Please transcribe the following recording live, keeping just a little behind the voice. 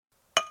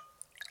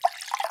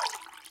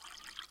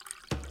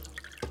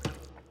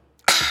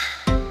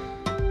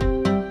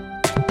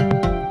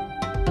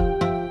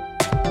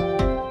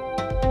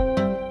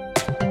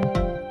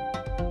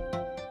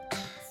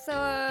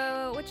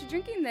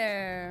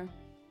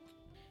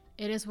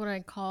It is what I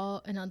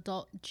call an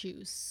adult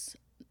juice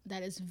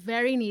that is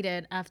very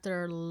needed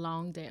after a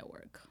long day at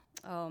work.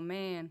 Oh,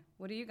 man.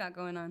 What do you got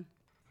going on?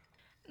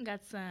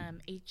 Got some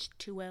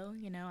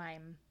H2O.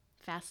 I'm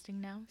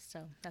fasting now, so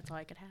that's all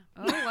I could have.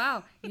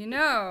 Oh,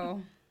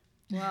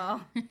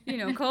 wow.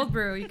 Cold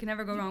brew. You can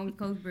never go wrong with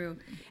cold brew.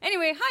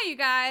 Anyway, hi, you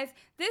guys.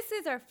 This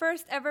is our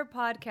first ever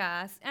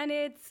podcast, and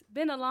it's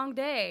been a long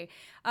day.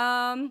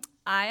 I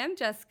am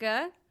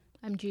Jessica.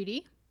 I'm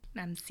Judy.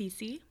 I'm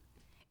Cecy.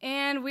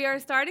 And we are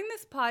starting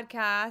this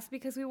podcast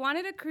because we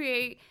wanted to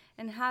create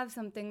and have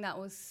something that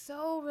was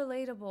so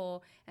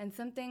relatable and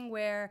something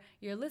where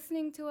you're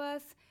listening to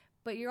us,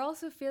 but you're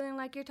also feeling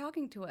like you're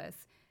talking to us.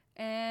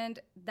 And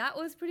that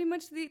was pretty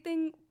much the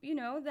thing,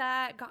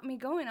 that got me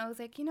going. I was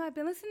like, I've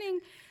been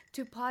listening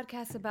to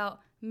podcasts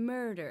about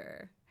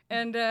murder.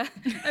 And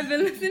I've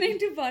been listening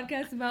to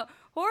podcasts about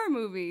horror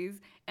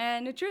movies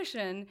and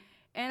nutrition.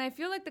 And I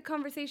feel like the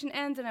conversation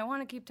ends and I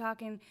want to keep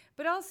talking.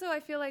 But also I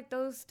feel like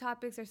those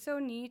topics are so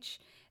niche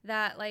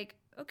that I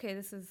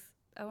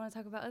want to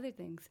talk about other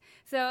things.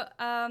 So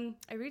I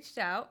reached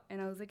out and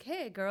I was like,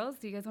 hey, girls,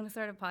 do you guys want to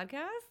start a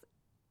podcast?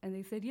 And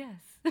they said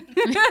yes.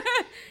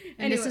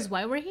 And this is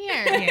why we're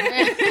here.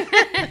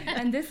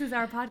 And this is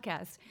our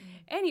podcast.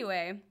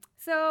 Anyway,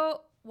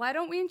 so why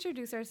don't we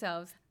introduce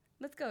ourselves?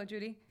 Let's go,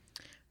 Judy.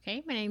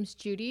 Okay, my name's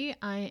Judy.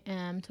 I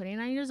am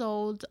 29 years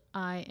old.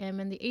 I am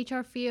in the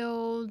HR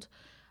field.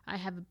 I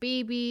have a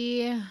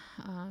baby.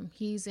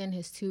 He's in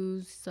his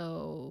twos,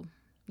 so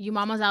you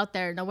mamas out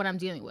there know what I'm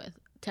dealing with.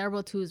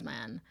 Terrible twos,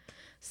 man.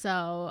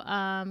 So,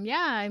 I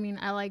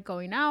like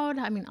going out.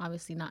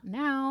 Obviously not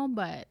now,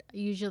 but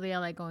usually I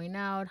like going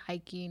out,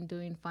 hiking,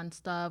 doing fun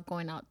stuff,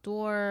 going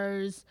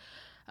outdoors.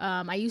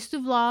 I used to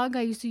vlog.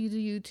 I used to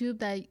do YouTube.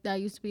 That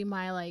used to be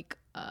my,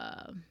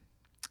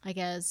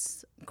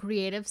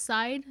 creative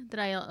side that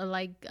I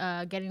like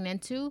getting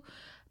into.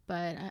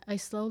 But I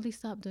slowly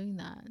stopped doing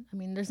that.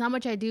 There's not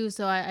much I do,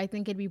 so I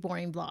think it'd be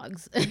boring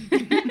vlogs.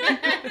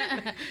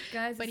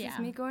 Guys, this is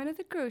me going to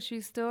the grocery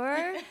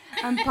store.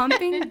 I'm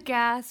pumping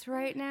gas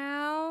right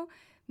now.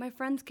 My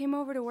friends came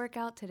over to work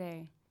out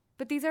today.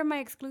 But these are my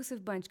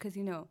exclusive bunch because,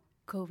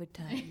 COVID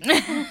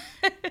time.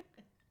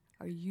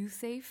 Are you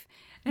safe?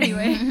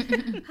 Anyway,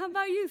 how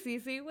about you,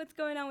 Cecy? What's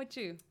going on with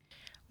you?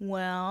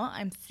 Well,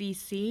 I'm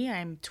Cecy.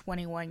 I'm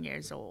 21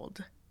 years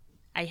old.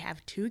 I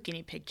have 2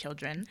 guinea pig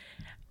children.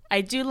 I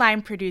do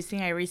line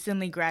producing. I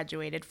recently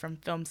graduated from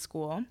film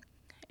school.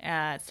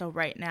 So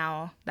right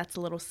now, that's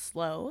a little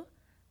slow,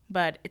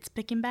 but it's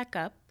picking back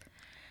up.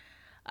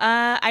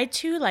 I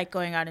too like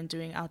going out and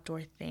doing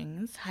outdoor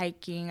things,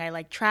 hiking. I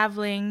like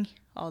traveling,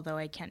 although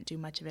I can't do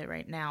much of it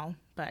right now,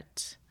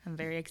 but I'm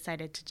very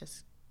excited to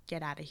just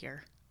get out of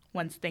here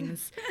once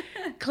things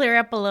clear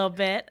up a little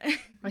bit.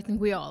 I think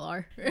we all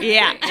are.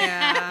 Yeah.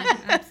 Yeah,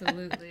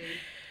 absolutely.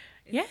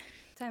 Yeah.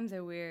 Times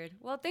are weird.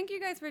 Well, thank you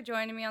guys for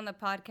joining me on the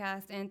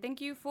podcast, and thank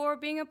you for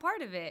being a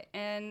part of it.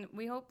 And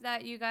we hope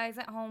that you guys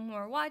at home who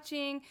are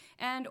watching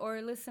and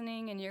or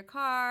listening in your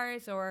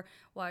cars or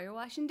while you're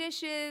washing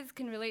dishes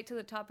can relate to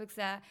the topics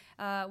that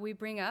we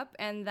bring up,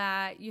 and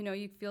that,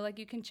 you feel like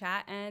you can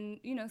chat and,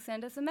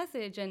 send us a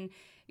message and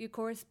you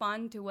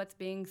correspond to what's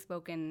being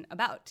spoken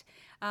about.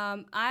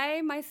 My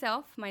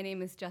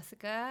name is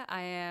Jessica.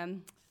 I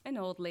am an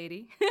old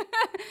lady,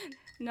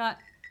 not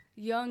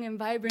young and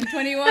vibrant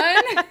 21,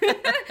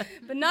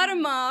 but not a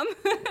mom.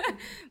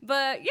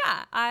 But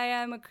yeah, I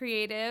am a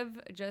creative,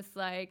 just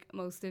like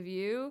most of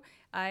you.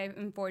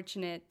 I'm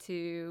fortunate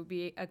to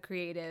be a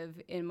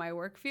creative in my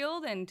work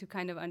field and to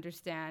kind of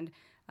understand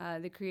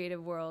the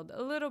creative world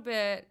a little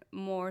bit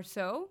more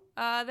so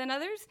than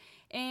others.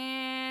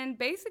 And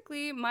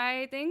basically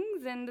my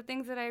things and the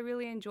things that I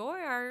really enjoy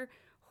are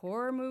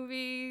horror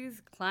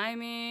movies,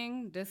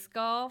 climbing, disc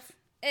golf,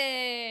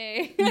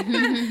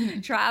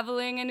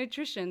 traveling, and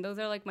nutrition. Those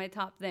are like my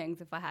top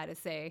things. If I had to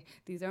say,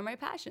 these are my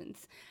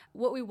passions.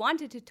 What we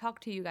wanted to talk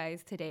to you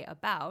guys today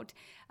about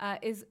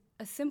is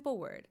a simple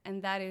word,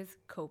 and that is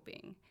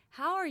coping.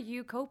 How are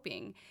you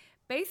coping?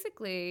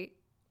 Basically,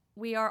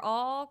 we are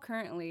all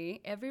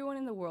currently, everyone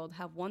in the world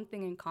have one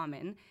thing in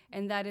common,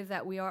 and that is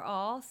that we are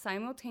all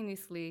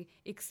simultaneously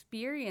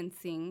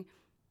experiencing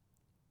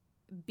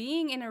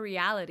being in a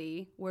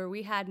reality where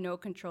we had no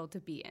control to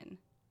be in,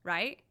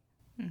 right?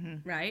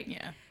 Mm-hmm. Right?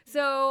 Yeah.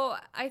 So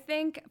I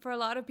think for a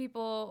lot of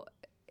people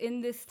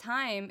in this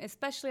time,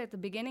 especially at the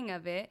beginning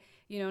of it,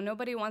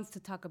 nobody wants to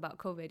talk about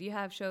COVID. You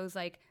have shows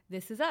like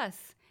This Is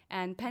Us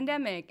and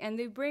Pandemic, and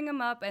they bring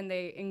them up and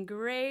they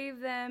ingrain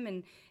them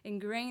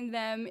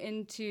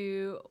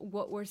into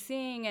what we're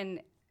seeing.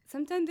 And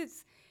sometimes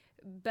it's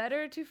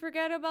better to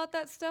forget about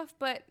that stuff,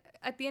 but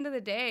at the end of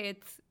the day,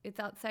 it's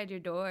outside your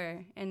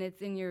door and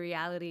it's in your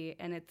reality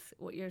and it's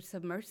what you're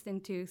submersed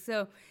into.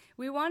 So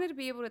we wanted to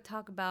be able to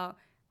talk about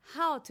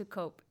how to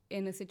cope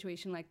in a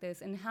situation like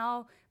this and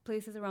how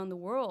places around the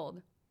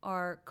world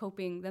are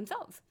coping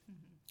themselves.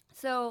 Mm-hmm.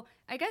 So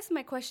I guess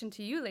my question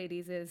to you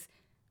ladies is,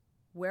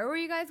 where were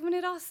you guys when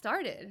it all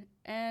started?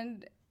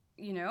 And,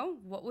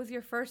 what was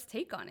your first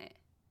take on it?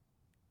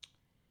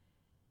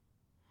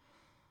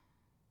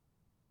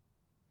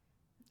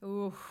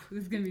 Ooh,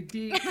 this is going to be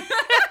deep.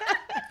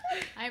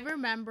 I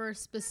remember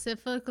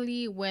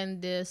specifically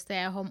when the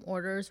stay-at-home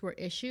orders were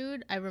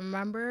issued. I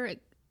remember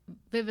it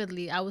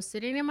vividly. I was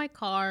sitting in my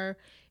car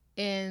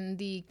in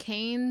the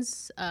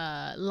Cane's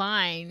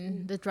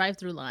line, the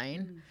drive-through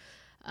line.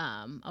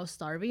 I was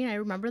starving. I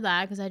remember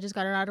that because I just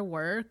got out of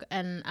work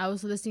and I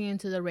was listening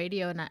to the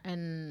radio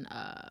and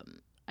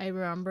I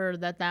remember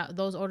that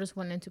those orders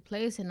went into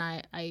place and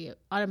I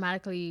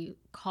automatically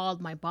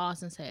called my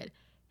boss and said,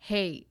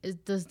 "Hey,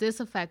 does this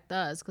affect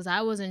us?" Because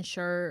I wasn't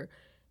sure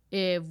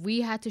if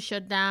we had to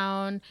shut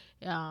down.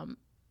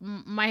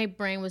 My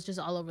brain was just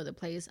all over the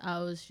place. I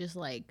was just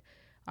like,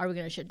 are we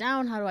going to shut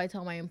down? How do I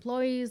tell my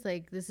employees?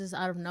 Like, this is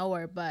out of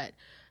nowhere. But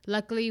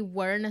luckily,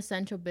 we're an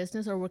essential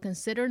business, or we're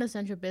considered an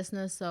essential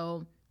business.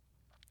 So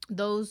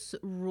those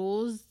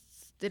rules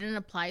didn't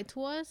apply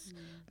to us.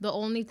 The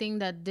only thing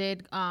that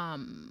did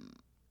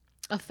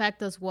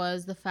affect us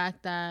was the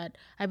fact that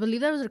I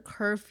believe there was a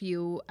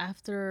curfew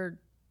after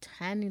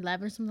 10,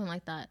 11, something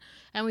like that.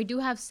 And we do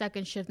have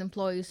second shift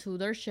employees who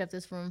their shift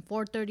is from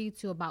 4:30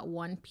 to about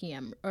 1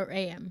 p.m. or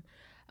a.m.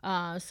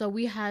 So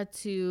we had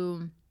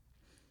to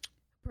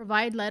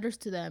provide letters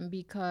to them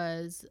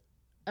because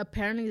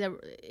apparently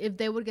if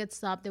they would get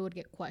stopped, they would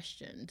get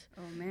questioned.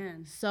 Oh,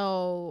 man.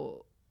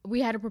 So I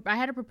had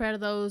to prepare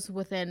those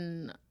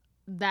within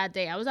that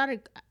day. I was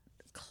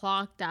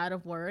clocked out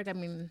of work. I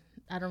mean,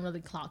 I don't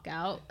really clock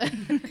out.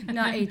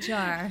 Not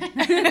HR.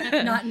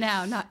 Not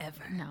now. Not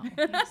ever. No.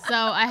 So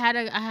I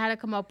had to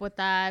come up with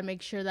that,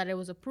 make sure that it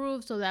was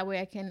approved, so that way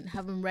I can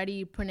have them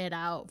ready, print it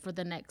out for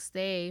the next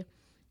day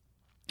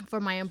for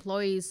my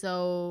employees.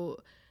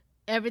 So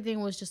everything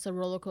was just a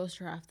roller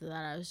coaster after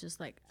that. I was just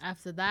like,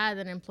 after that,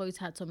 then employees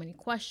had so many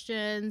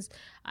questions.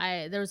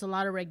 There was a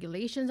lot of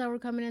regulations that were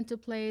coming into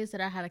place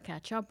that I had to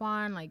catch up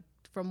on, like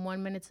from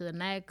 1 minute to the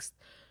next.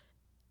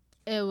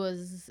 It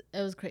was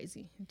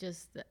crazy,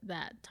 just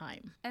that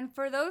time. And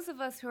for those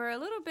of us who are a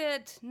little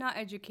bit not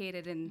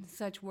educated in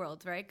such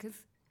worlds, right? Because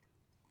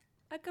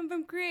I come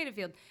from creative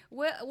field.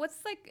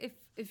 What's like,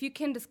 if you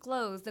can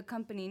disclose the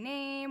company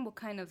name, what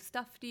kind of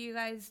stuff do you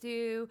guys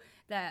do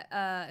that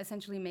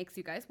essentially makes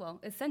you guys,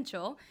 well,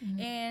 essential? Mm-hmm.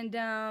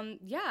 And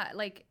yeah,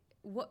 like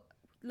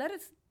let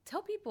us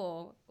tell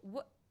people,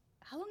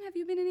 how long have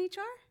you been in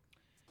HR?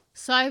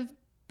 So I've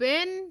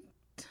been,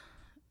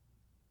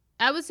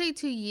 I would say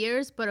 2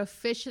 years, but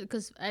officially,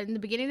 because in the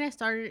beginning I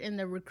started in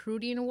the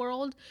recruiting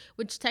world,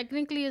 which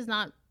technically is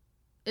not,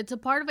 it's a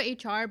part of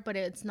HR, but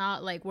it's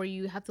not like where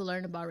you have to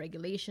learn about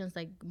regulations,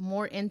 like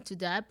more into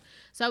depth.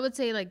 So I would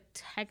say like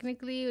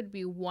technically it would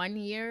be 1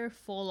 year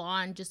full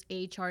on just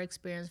HR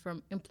experience,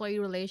 from employee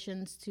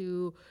relations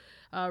to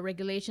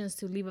regulations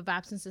to leave of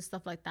absences,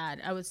 stuff like that.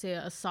 I would say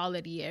a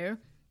solid year.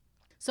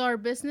 So our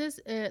business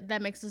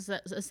that makes us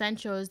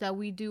essential is that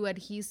we do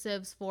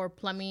adhesives for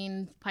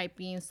plumbing,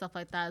 piping, stuff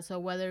like that. So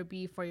whether it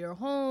be for your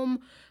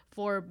home,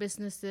 for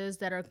businesses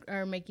that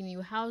are making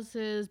new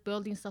houses,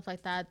 building, stuff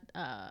like that.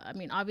 I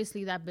mean,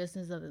 obviously that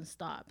business doesn't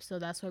stop. So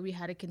that's why we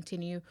had to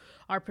continue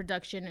our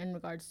production in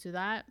regards to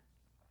that.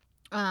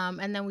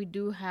 And then we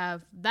do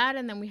have that.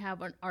 And then we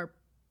have our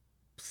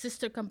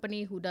sister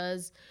company who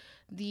does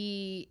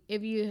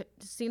if you've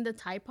seen the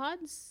Tide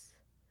Pods.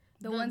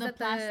 The ones that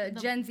the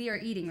Gen Z are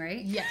eating,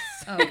 right? Yes.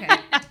 Oh, okay.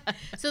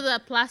 So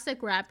the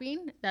plastic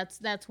wrapping,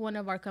 that's one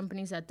of our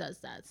companies that does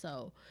that.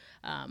 So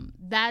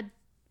that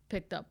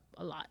picked up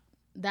a lot.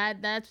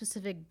 That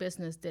specific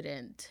business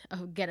didn't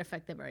get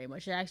affected very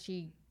much. It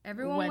actually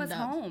everyone was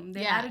home.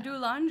 They had to do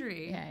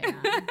laundry. Yeah.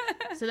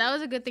 So that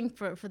was a good thing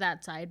for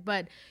that side.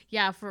 But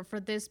yeah, for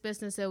this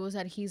business, it was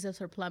adhesives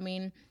for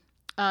plumbing.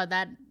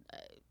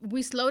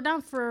 We slowed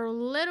down for a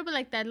little bit,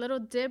 like that little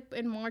dip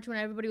in March when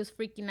everybody was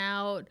freaking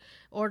out.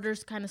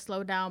 Orders kind of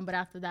slowed down, but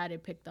after that,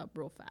 it picked up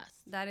real fast.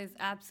 That is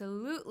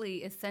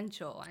absolutely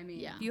essential. I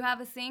mean, if you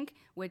have a sink,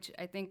 which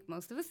I think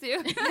most of us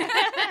do,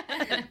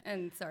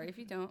 and sorry if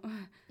you don't,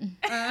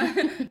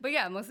 but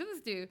yeah, most of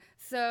us do.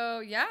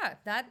 So yeah,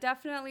 that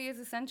definitely is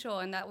essential,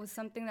 and that was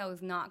something that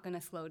was not going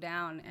to slow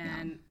down,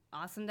 and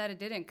awesome that it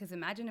didn't, because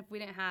imagine if we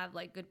didn't have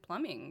like good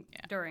plumbing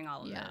during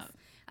all of this.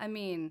 I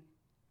mean,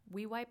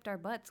 we wiped our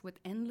butts with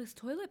endless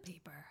toilet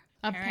paper.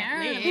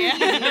 Apparently.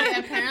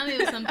 Apparently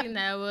it was something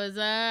that was,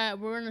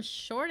 we were in a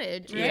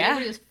shortage. Yeah.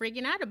 Everybody was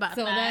freaking out about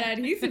that. So that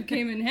adhesive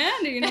came in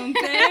handy, you know what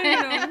I'm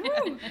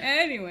saying?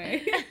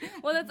 Anyway.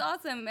 Well, that's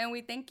awesome. And we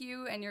thank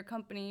you and your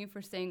company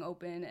for staying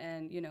open.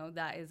 And,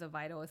 that is a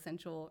vital,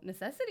 essential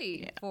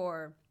necessity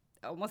for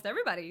almost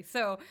everybody.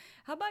 So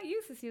how about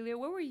you, Cecilia?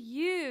 Where were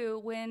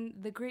you when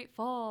the great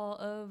fall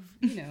of,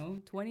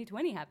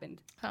 2020 happened?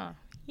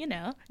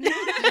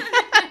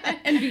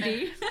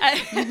 NBD.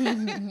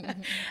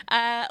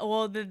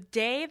 Well, the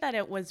day that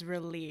it was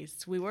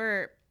released, we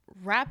were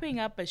wrapping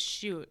up a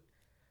shoot,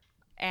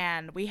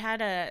 and we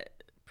had a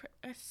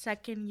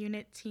second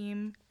unit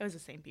team. It was the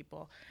same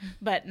people,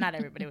 but not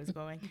everybody was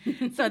going.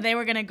 So they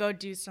were gonna go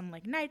do some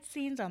like night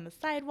scenes on the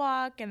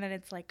sidewalk, and then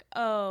it's like,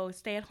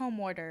 stay-at-home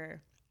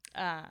order.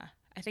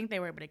 I think they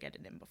were able to get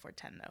it in before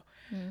 10 though.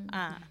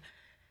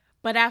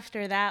 But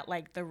after that,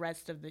 like, the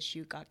rest of the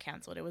shoot got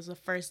canceled. It was the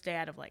first day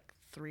out of like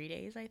 3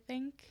 days, I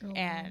think. Oh.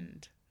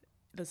 And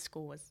the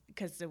school was,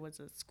 because it was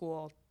a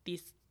school,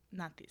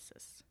 not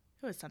thesis.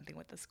 It was something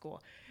with the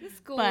school. The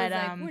school was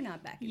like, we're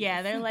not back.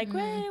 Yeah, they're like,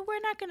 well, we're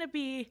not going to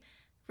be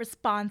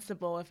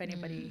responsible if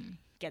anybody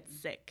gets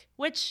sick,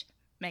 which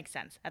makes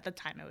sense. At the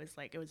time,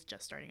 it was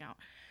just starting out.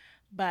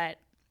 But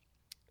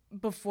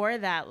before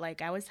that,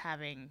 like, I was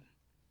having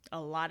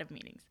a lot of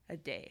meetings a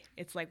day.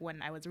 It's like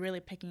when I was really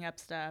picking up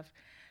stuff,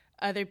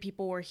 other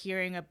people were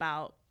hearing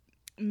about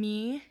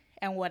me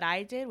and what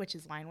I did, which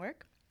is line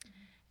work.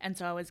 And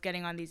so I was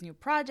getting on these new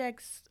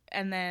projects,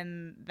 and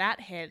then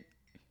that hit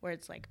where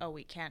it's like, oh,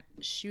 we can't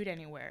shoot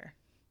anywhere.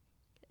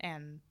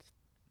 And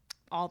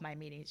all my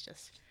meetings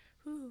just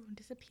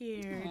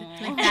disappeared.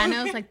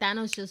 Like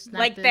Thanos just snapped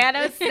like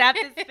Thanos snapped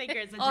his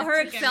fingers. And all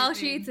her Excel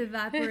sheets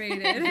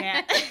evaporated.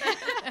 Yeah.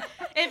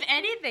 If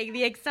anything,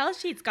 the Excel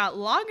sheets got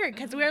longer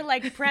because we were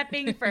like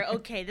prepping for,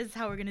 okay, this is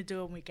how we're going to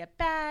do it when we get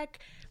back.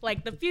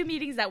 Like the few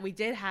meetings that we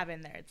did have in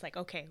there, it's like,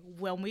 okay,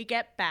 when we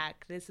get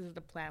back, this is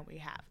the plan we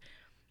have.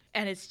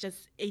 And it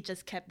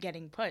just kept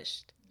getting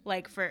pushed.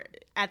 Like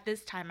at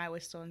this time I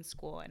was still in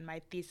school, and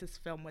my thesis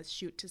film was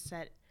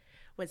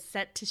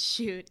set to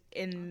shoot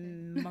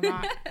in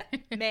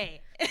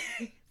May.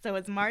 So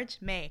it's March,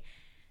 May.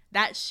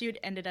 That shoot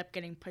ended up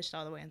getting pushed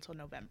all the way until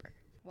November.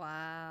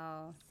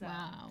 Wow. So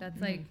Wow.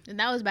 That's like, and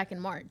that was back in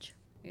March.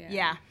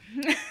 Yeah.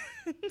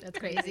 That's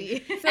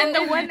crazy. So, and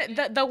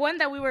the one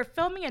that we were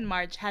filming in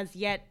March has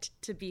yet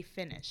to be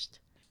finished.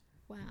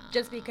 Wow.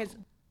 Just because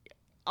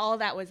all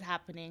that was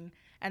happening,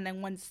 and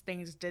then once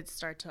things did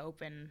start to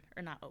open,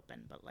 or not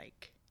open, but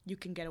like you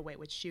can get away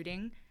with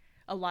shooting,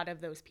 a lot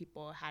of those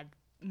people had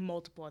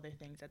multiple other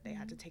things that they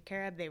had to take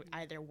care of. They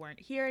either weren't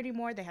here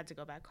anymore, they had to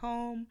go back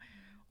home,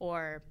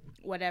 or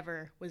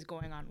whatever was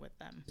going on with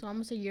them. So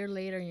almost a year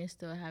later, and you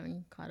still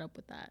haven't caught up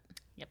with that.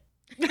 Yep.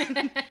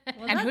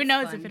 well, and who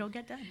knows fun. if it'll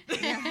get done.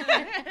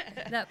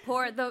 That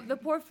the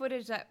poor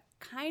footage that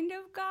kind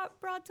of got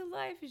brought to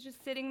life is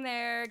just sitting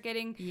there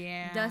getting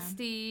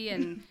dusty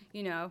and,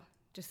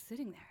 just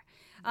sitting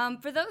there.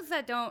 For those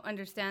that don't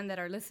understand that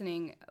are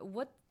listening,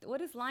 what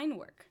is line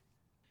work?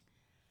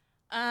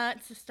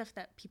 It's the stuff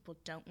that people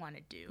don't want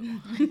to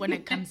do when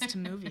it comes to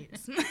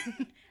movies.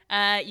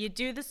 You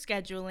do the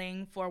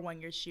scheduling for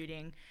when you're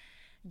shooting.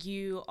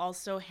 You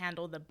also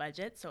handle the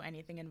budget, so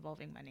anything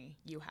involving money,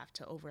 you have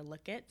to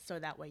overlook it, so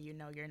that way you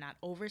know you're not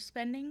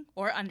overspending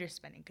or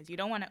underspending, because you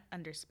don't want to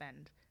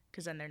underspend,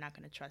 because then they're not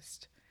going to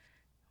trust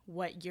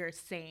what you're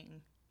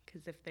saying,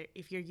 because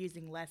if you're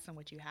using less than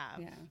what you have,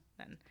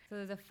 then... So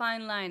there's a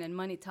fine line, and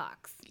money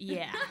talks.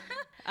 Yeah.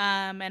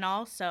 And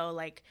also,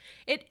 like,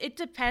 it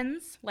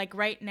depends. Like,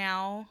 right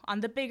now, on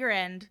the bigger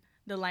end,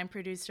 the line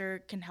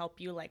producer can help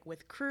you, like,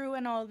 with crew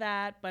and all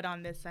that, but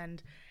on this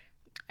end,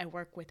 I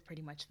work with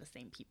pretty much the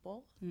same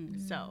people.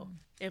 So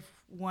if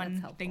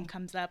one thing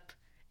comes up,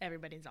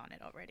 everybody's on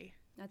it already.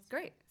 That's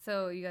great.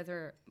 So you guys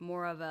are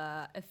more of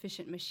a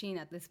efficient machine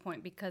at this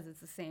point because it's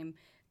the same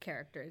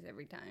characters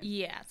every time.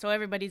 Yeah. So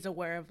everybody's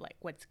aware of like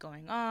what's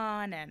going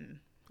on and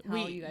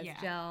how you guys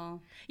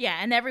gel. Yeah.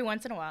 And every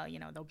once in a while,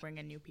 they'll bring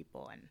in new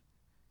people and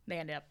they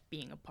end up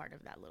being a part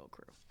of that little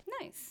crew.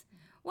 Nice.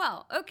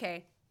 Well,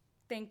 okay.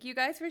 Thank you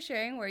guys for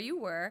sharing where you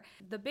were.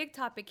 The big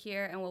topic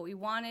here and what we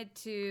wanted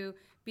to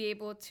be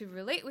able to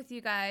relate with you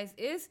guys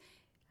is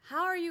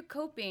how are you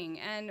coping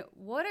and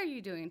what are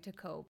you doing to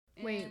cope?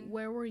 Wait,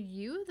 where were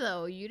you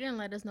though? You didn't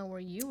let us know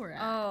where you were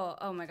at.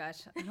 Oh my gosh.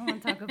 I don't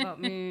want to talk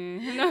about me.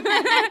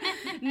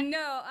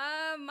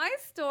 My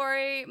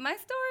story,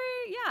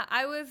 yeah,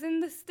 I was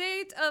in the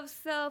state of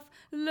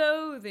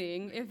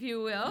self-loathing, if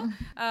you will.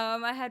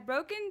 I had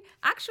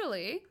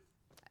actually,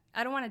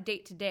 I don't want to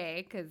date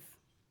today because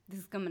this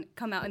is going to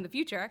come out in the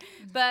future,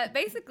 but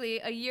basically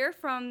a year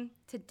from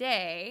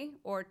today,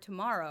 or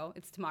tomorrow,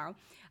 it's tomorrow,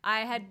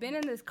 I had been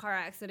in this car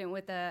accident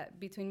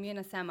between me and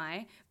a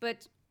semi,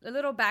 but a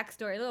little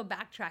backstory, a little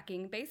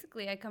backtracking.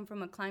 Basically, I come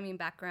from a climbing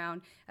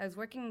background. I was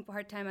working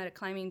part-time at a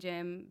climbing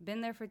gym,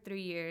 been there for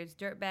 3 years,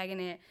 dirt bagging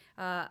it,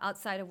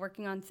 outside of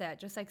working on set,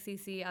 just like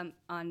Cecy.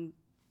 On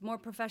more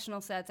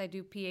professional sets, I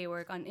do PA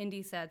work. On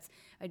indie sets,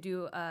 I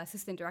do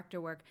assistant director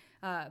work.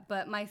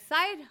 But my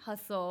side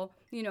hustle,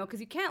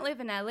 because you can't live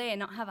in LA and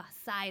not have a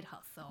side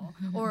hustle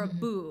or a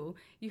boo.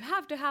 You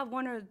have to have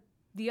one or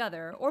the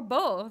other, or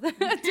both,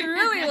 to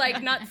really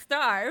not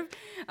starve.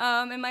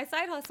 And my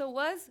side hustle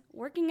was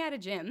working at a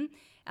gym,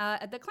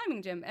 at the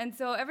climbing gym. And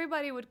so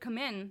everybody would come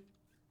in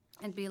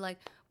and be like,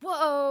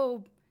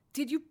 "Whoa,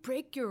 did you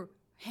break your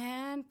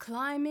hand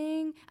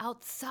climbing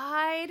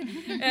outside?"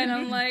 And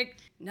I'm like,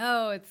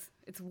 "No,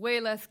 it's way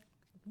less,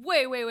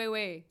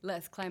 way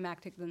less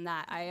climactic than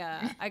that.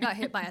 I got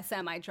hit by a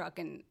semi truck,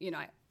 and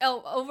I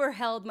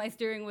overheld my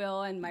steering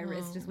wheel, and my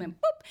wrist just went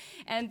boop."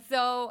 And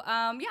so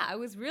I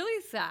was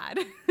really sad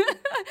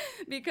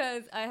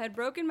because I had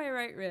broken my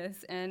right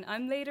wrist, and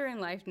I'm later in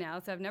life now,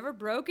 so I've never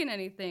broken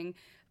anything.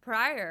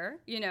 prior,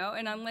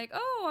 and I'm like,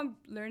 oh, I'm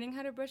learning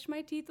how to brush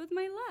my teeth with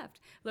my left,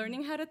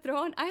 learning how to throw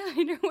on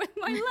eyeliner with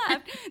my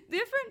left.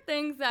 Different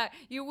things that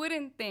you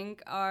wouldn't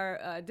think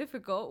are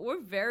difficult were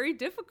very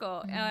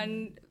difficult.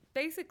 And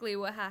basically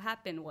what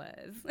happened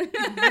was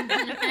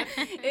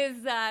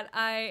is that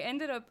I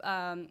ended up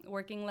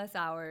working less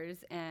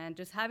hours and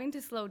just having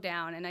to slow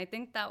down. And I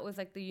think that was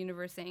like the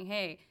universe saying,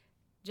 hey,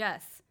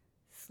 Jess,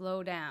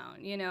 slow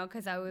down,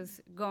 because I was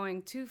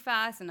going too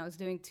fast and I was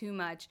doing too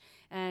much.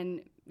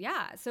 And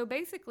yeah, so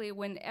basically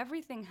when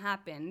everything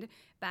happened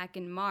back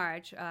in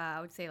March, I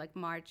would say like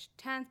March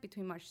 10th,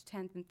 between March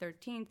 10th and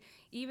 13th,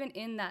 even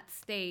in that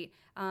state,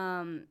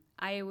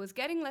 I was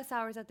getting less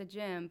hours at the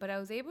gym, but I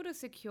was able to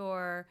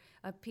secure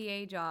a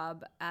PA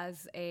job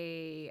as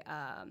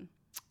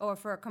or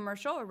for a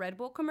commercial, a Red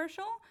Bull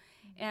commercial.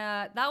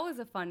 That was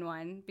a fun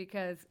one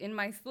because in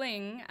my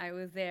sling, I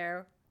was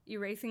there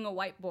erasing a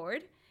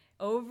whiteboard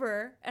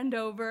over and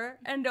over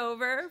and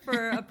over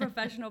for a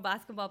professional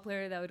basketball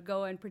player that would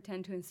go and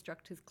pretend to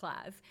instruct his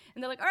class.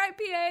 And they're like, all right,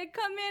 PA,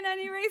 come in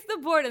and erase the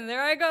board. And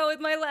there I go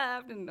with my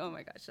left. And oh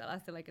my gosh, that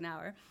lasted like an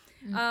hour.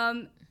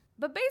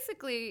 But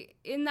basically,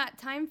 in that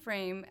time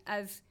frame,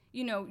 as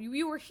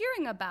you were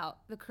hearing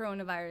about the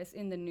coronavirus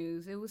in the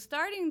news, it was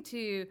starting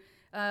to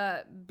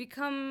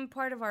become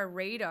part of our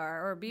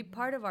radar or be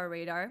part of our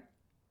radar.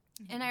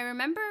 And I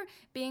remember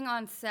being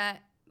on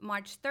set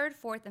March 3rd,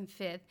 4th, and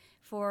 5th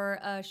for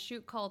a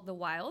shoot called The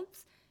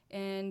Wilds.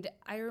 And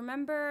I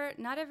remember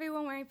not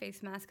everyone wearing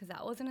face masks because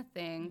that wasn't a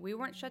thing. We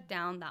weren't shut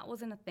down. That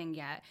wasn't a thing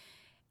yet.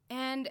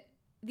 And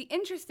the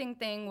interesting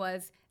thing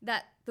was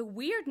that the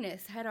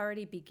weirdness had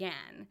already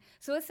began.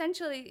 So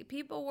essentially,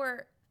 people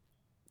were,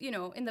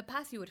 in the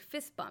past you would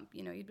fist bump,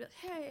 you'd be like,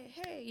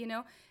 hey,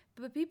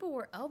 but people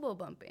were elbow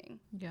bumping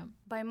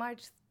by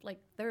March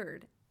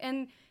 3rd.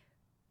 And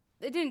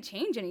it didn't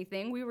change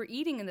anything. We were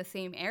eating in the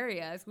same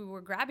areas. We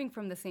were grabbing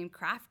from the same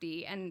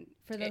crafty. And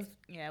for those...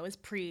 it was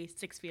pre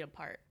 6 feet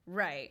apart.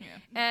 Right. Yeah.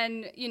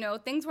 And,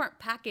 things weren't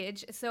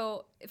packaged.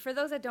 So for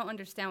those that don't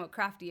understand what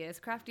crafty is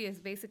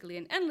basically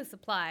an endless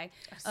supply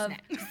of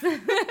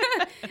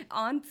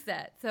on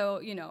set.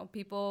 So,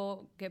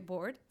 people get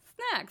bored,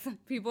 snacks.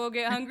 People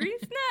get hungry,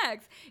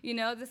 snacks.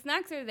 The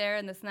snacks are there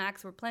and the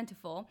snacks were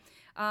plentiful.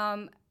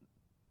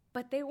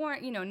 But they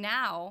weren't,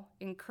 now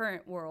in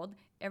current world,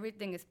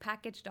 everything is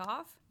packaged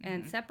off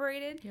and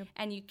separated,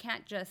 and you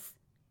can't just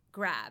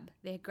grab.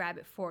 They grab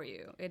it for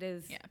you. It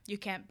is... Yeah, you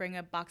can't bring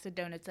a box of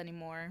donuts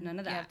anymore. None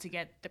of that. You have to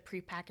get the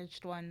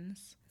prepackaged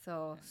ones.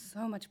 So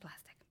much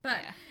plastic. But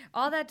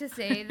all that to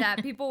say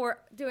that people were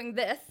doing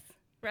this,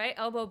 right?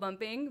 Elbow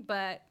bumping,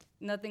 but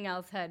nothing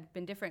else had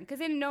been different because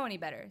they didn't know any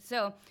better.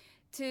 So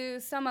to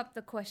sum up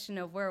the question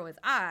of where was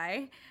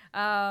I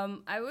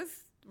was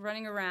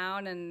running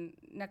around, and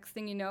next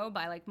thing you know,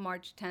 by like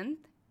March 10th,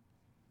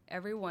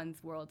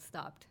 everyone's world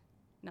stopped,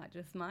 not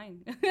just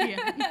mine.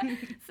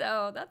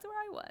 So that's where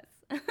I was.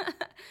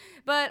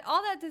 But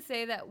all that to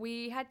say that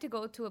we had to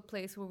go to a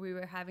place where we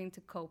were having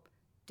to cope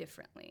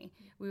differently.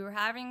 We were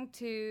having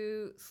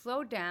to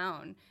slow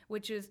down,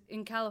 which is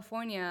in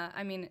California,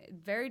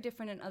 very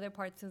different in other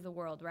parts of the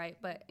world, right?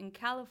 But in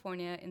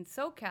California, in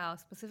SoCal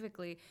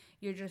specifically,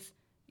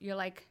 you're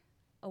like,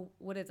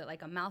 what is it,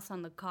 like a mouse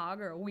on the cog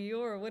or a wheel,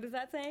 or what is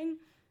that saying?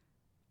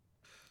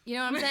 You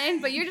know what I'm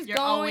saying? But you're just you're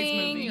going. Always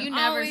moving. You're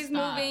always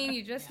moving.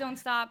 You just don't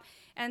stop.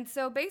 And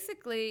so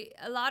basically,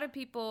 a lot of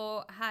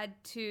people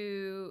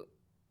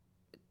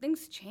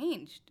things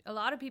changed. A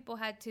lot of people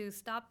had to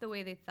stop the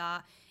way they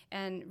thought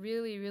and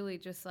really, really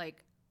just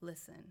like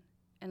listen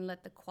and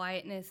let the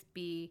quietness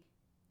be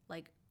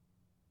like,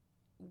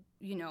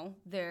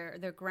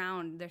 their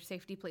ground, their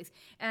safety place.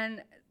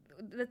 And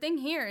the thing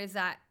here is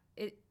that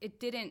it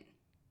didn't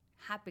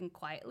happen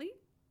quietly,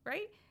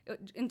 right?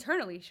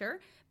 Internally, sure,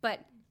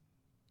 but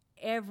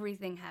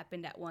everything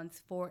happened at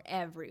once for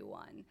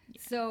everyone.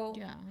 So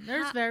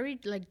there's very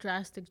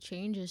drastic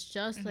changes,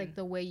 just like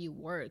the way you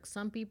work.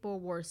 Some people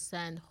were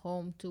sent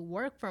home to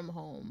work from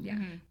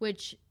home,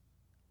 which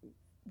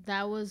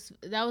that was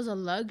a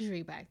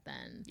luxury back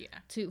then.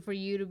 For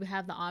you to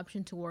have the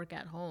option to work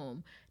at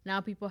home.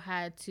 Now people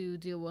had to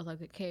deal with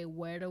okay,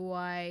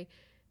 where's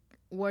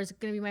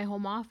gonna be my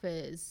home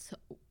office?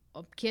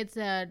 Kids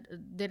that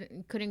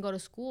couldn't go to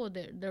school,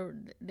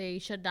 they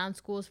shut down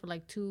schools for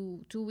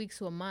 2 weeks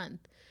to a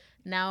month.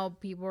 Now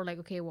people are like,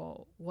 okay,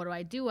 well, what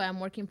do?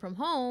 I'm working from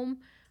home,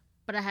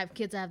 but I have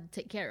kids I have to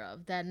take care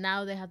of. That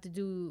now they have to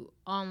do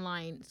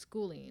online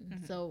schooling.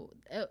 So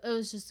it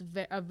was just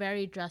a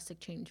very drastic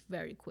change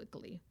very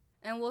quickly.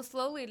 And we'll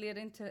slowly lead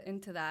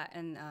into that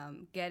and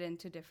get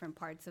into different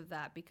parts of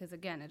that because,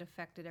 again, it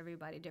affected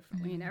everybody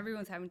differently and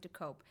everyone's having to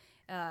cope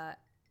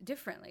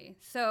differently.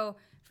 So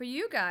for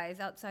you guys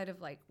outside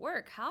of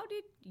work, how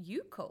did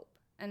you cope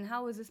and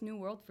how was this new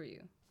world for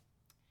you?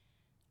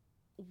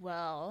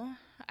 Well,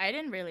 I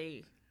didn't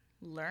really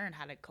learn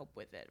how to cope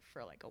with it for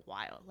a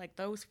while.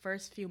 Those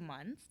first few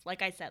months,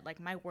 like I said,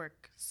 my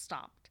work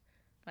stopped.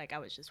 I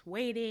was just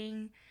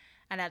waiting,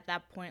 and at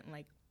that point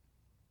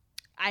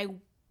I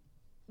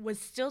was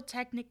still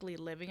technically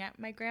living at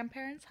my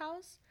grandparents'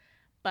 house,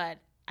 but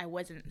I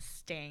wasn't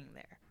staying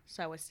there.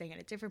 So I was staying at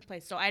a different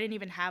place. So I didn't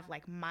even have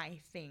like my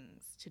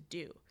things to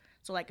do.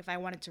 So like if I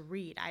wanted to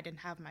read, I didn't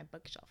have my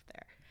bookshelf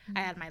there. Mm-hmm.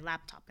 I had my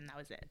laptop and that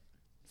was it.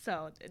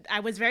 So I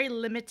was very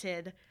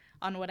limited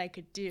on what I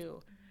could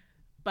do.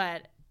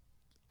 But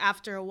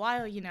after a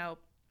while, you know,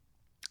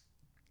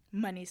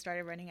 money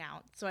started running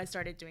out. So I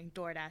started doing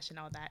DoorDash and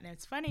all that. And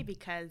it's funny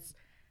because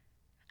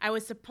I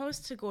was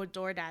supposed to go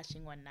door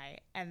dashing one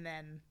night, and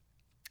then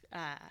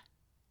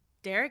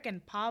Derek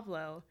and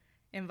Pablo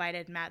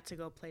invited Matt to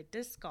go play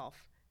disc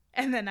golf.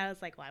 And then I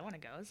was like, well, I want to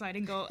go. So I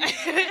didn't go.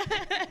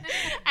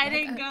 I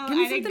didn't go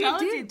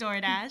to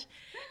DoorDash.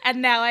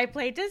 And now I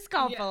play disc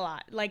golf a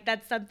lot. Like,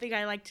 that's something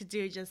I like to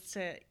do just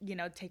to, you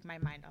know, take my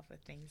mind off of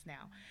things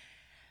now.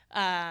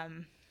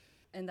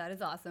 And that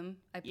is awesome.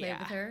 I played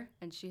with her,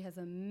 and she has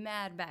a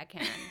mad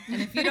backhand.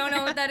 And if you don't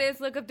know what that is,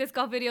 look up disc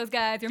golf videos,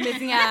 guys. You're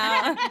missing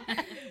out.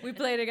 We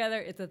play together.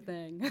 It's a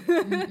thing.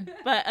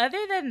 But other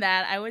than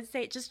that, I would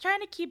say just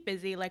trying to keep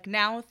busy. Like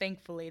now,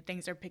 thankfully,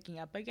 things are picking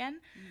up again.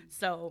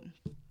 So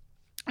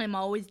I'm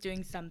always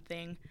doing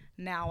something.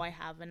 Now I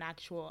have an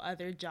actual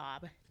other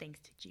job, thanks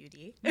to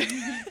Judy.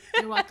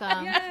 You're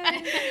welcome.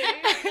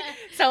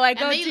 So I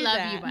go and they do love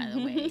that. you, by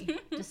the way.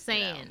 Just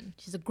saying. No.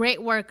 She's a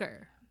great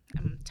worker.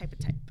 I'm type of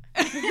type.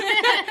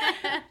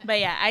 But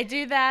yeah, I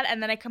do that,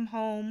 and then I come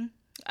home,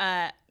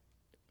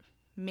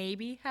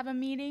 maybe have a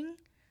meeting,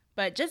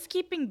 but just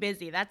keeping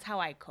busy. That's how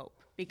I cope,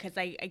 because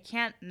I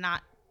can't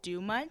not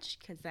do much,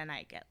 because then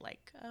I get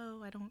like,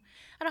 oh, I don't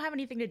have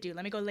anything to do.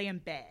 Let me go lay in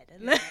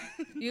bed.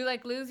 You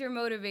like lose your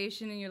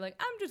motivation, and you're like,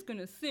 I'm just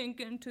gonna sink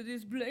into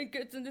these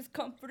blankets and this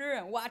comforter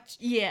and watch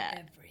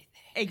everything.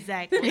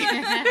 Exactly.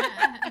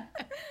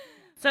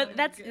 So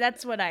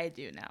that's what I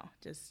do now.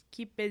 Just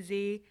keep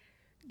busy.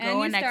 And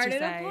you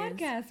started a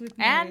podcast with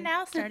me. And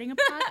now starting a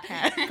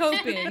podcast.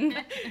 Coping.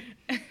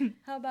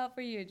 How about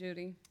for you,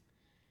 Judy?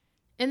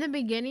 In the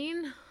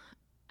beginning,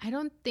 I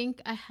don't think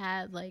I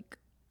had like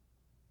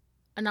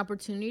an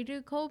opportunity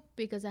to cope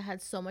because I had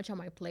so much on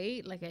my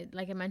plate. Like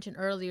I mentioned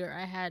earlier,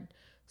 I had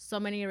so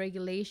many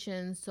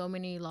regulations, so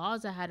many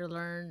laws I had to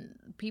learn.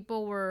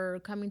 People were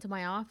coming to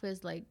my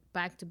office like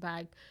back to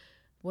back.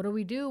 What do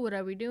we do? What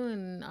are we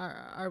doing?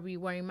 Are we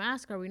wearing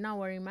masks? Are we not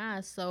wearing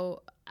masks?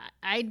 So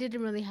I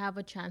didn't really have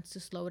a chance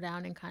to slow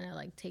down and kind of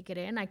like take it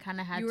in. I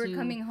kind of had to. You were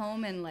coming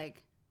home and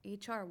like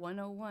HR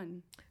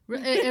 101.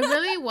 It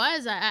really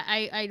was.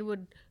 I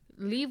would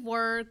leave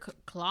work,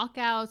 clock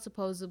out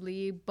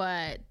supposedly,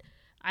 but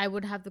I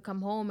would have to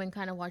come home and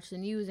kind of watch the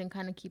news and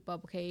kind of keep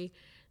up. Okay,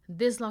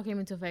 this law came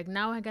into effect.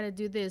 Now I got to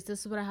do this.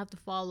 This is what I have to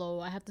follow.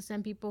 I have to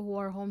send people who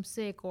are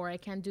homesick, or I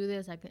can't do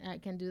this. I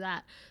can do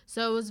that.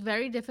 So it was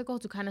very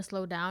difficult to kind of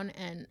slow down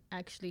and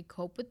actually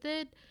cope with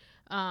it.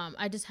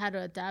 I just had to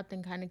adapt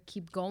and kind of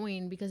keep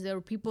going because there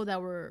were people that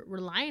were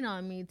relying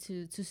on me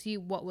to see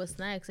what was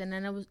next. And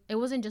then it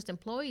wasn't just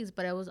employees,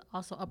 but it was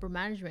also upper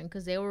management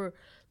because they were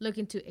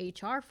looking to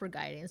HR for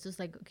guidance. It's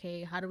like,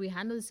 okay, how do we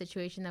handle the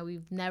situation that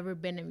we've never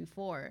been in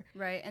before?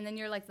 Right. And then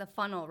you're like the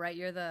funnel, right?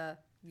 You're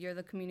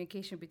the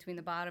communication between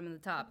the bottom and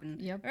the top.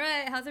 And yep. All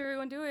right, how's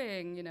everyone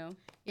doing? You know?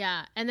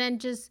 Yeah. And then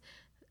just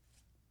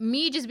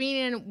me just being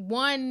in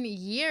 1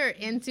 year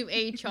into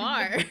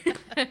HR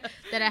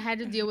that I had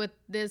to deal with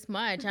this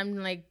much. I'm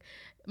like,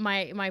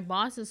 my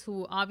bosses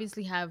who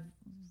obviously have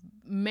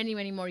many,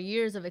 many more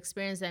years of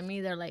experience than me,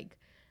 they're like,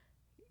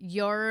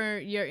 you're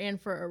in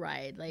for a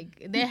ride.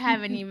 Like, they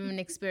haven't even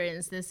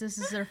experienced this. This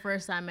is their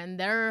first time, and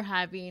they're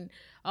having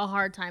a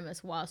hard time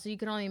as well. So you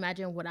can only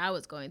imagine what I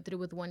was going through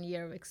with 1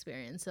 year of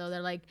experience. So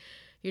they're like,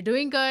 you're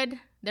doing good.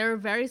 They're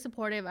very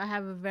supportive. I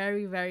have a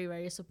very, very,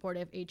 very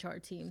supportive HR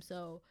team.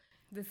 So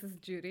this is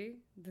Judy.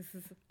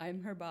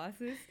 I'm her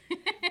bosses.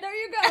 There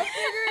you go.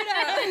 Figure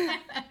it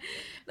out.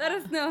 Let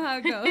us know how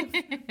it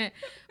goes.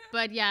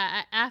 But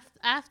yeah,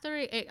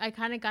 after I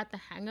kind of got the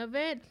hang of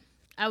it,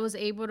 I was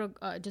able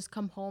to just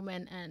come home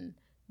and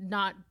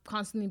not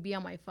constantly be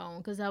on my phone,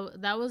 because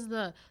that was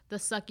the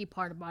sucky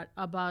part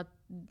about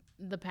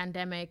the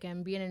pandemic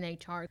and being in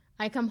HR.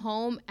 I come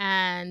home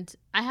and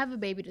I have a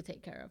baby to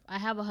take care of. I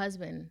have a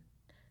husband.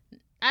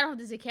 I don't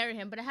have to take care of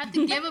him, but I have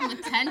to give him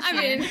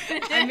attention.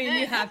 I mean,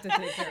 you have to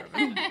take care of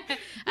him.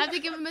 I have to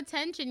give him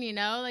attention, you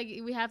know? Like,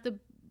 we have to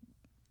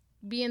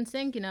be in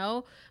sync, you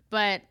know?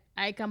 But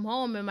I come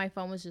home and my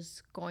phone was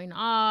just going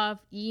off,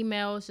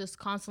 emails, just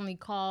constantly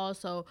calls.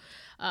 So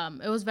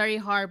it was very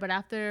hard. But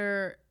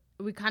after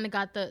we kind of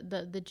got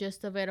the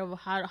gist of it, of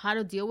how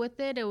to deal with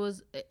it,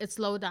 it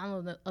slowed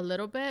down a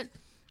little bit.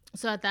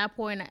 So at that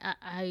point,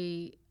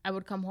 I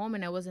would come home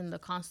and I was in the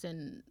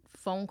constant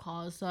phone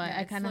calls. So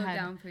I kind of had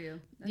down for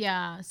you.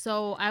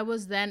 So I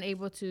was then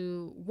able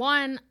to,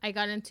 I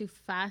got into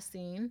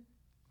fasting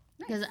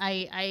because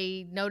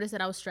I noticed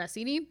that I was stress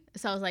eating.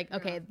 So I was like,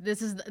 okay,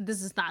 this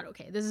is not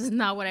okay. This is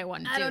not what I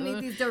want to do. I don't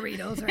need these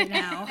Doritos right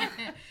now.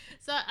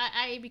 So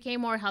I became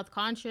more health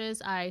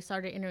conscious. I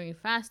started intermittent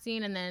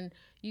fasting, and then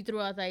you threw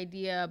out the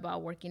idea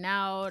about working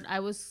out. I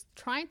was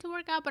trying to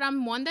work out, but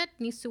I'm one that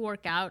needs to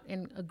work out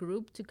in a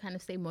group to kind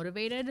of stay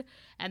motivated.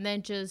 And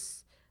then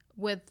just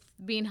with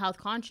being health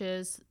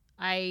conscious,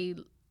 I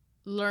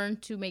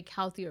learned to make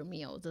healthier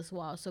meals as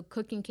well. So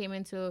cooking came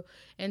into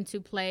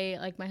play.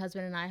 Like my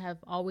husband and I have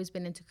always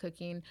been into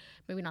cooking.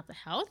 Maybe not the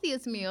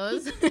healthiest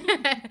meals,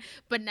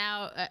 but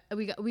now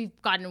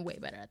we've gotten way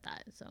better at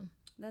that. So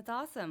that's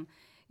awesome.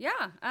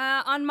 Yeah.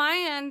 On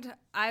my end,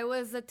 I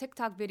was a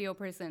TikTok video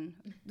person.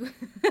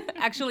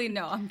 Actually,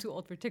 no, I'm too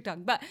old for TikTok.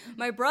 But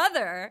my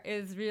brother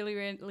is really,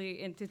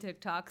 really into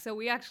TikTok. So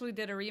we actually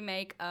did a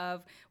remake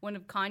of one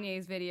of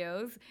Kanye's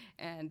videos.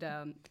 And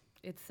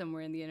it's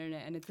somewhere in the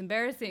internet. And it's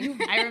embarrassing.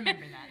 I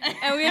remember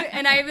that.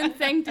 And I even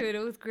sang to it. It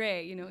was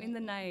great. You know, in the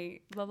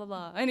night, blah, blah,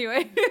 blah.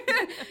 Anyway,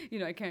 you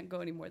know, I can't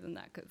go any more than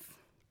that because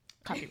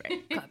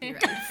copyrights.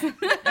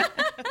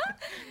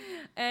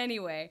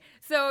 Anyway,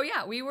 so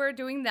yeah, we were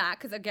doing that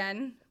because,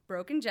 again,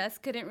 Broke and Jess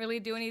couldn't really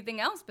do anything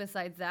else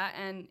besides that.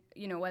 And,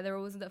 you know, whether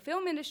it was the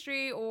film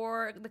industry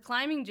or the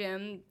climbing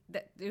gym,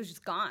 that it was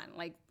just gone,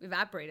 like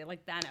evaporated,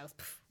 like Thanos,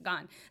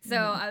 gone. So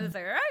I was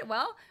like, all right,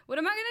 well, what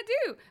am I going to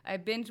do? I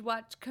binge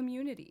watched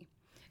Community.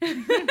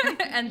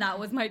 And that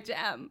was my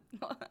jam.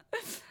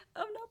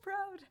 I'm not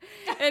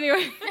proud.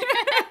 Anyway.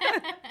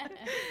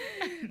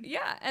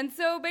 Yeah, and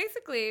so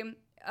basically...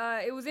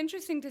 it was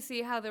interesting to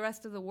see how the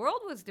rest of the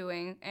world was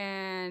doing,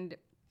 and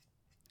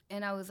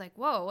I was like,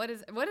 whoa, what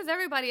is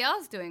everybody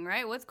else doing,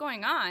 right? What's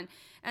going on?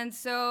 And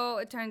so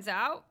it turns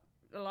out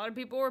a lot of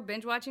people were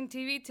binge watching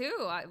TV too.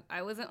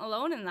 I wasn't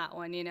alone in that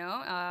one, you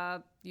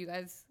know. You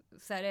guys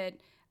said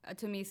it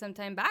to me some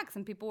time back.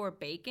 Some people were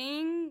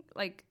baking,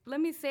 like,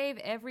 let me save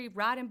every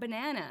rotten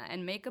banana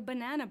and make a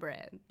banana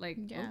bread. Like,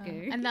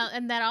 okay. And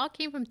that all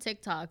came from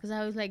TikTok, because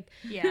I was like,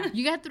 yeah,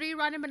 you got 3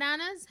 rotten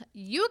bananas,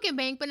 you can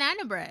make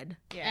banana bread.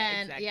 Yeah,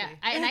 and exactly. yeah,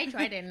 I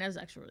tried it, and it was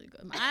actually really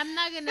good. I'm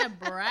not gonna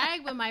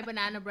brag, but my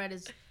banana bread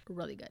is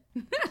really good.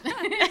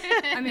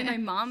 I mean, my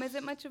mom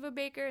isn't much of a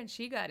baker, and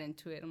she got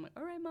into it. I'm like,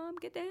 all right, Mom,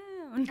 get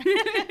down.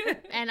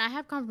 And I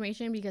have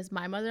confirmation because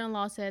my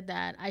mother-in-law said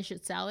that I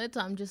should sell it,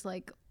 so I'm just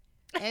like,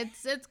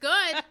 it's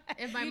good.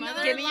 If my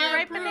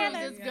mother-in-law approves,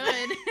 it's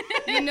good.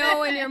 You know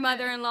when your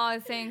mother-in-law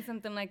is saying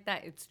something like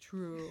that, it's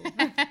true.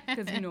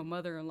 Because, you know,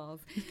 mother-in-laws.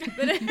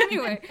 But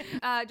anyway,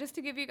 just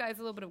to give you guys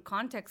a little bit of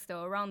context,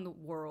 though, around the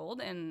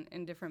world and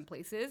in different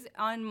places,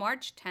 on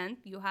March 10th,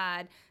 you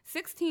had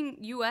 16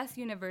 U.S.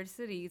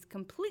 universities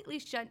completely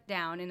shut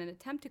down in an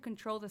attempt to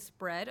control the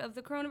spread of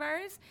the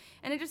coronavirus.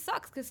 And it just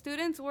sucks because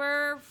students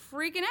were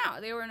freaking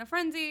out. They were in a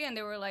frenzy, and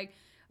they were like,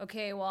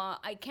 okay,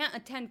 well, I can't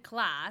attend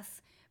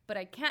class, but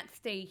I can't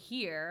stay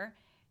here,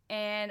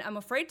 and I'm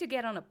afraid to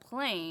get on a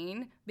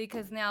plane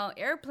because now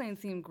airplanes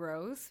seem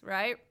gross,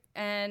 right?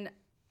 And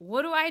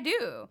what do I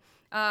do?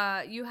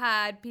 You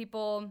had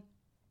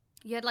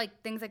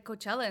like things like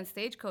Coachella and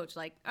Stagecoach,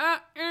 like,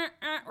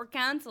 we're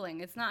canceling.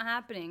 It's not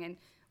happening. And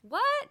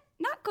what?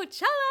 Not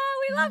Coachella.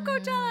 We love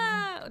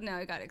Coachella. No,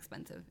 it got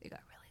expensive. It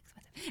got really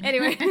expensive.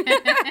 Anyway,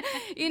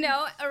 you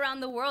know, around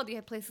the world, you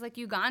had places like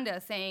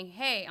Uganda saying,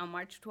 hey, on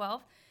March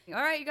 12th,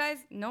 all right, you guys,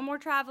 no more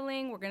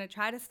traveling. We're going to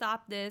try to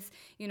stop this.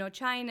 You know,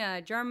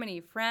 China, Germany,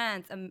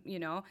 France, you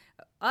know,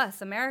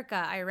 us,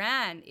 America,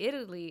 Iran,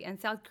 Italy, and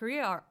South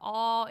Korea are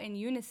all in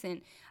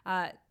unison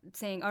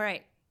saying, all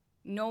right,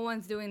 no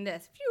one's doing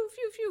this. Phew,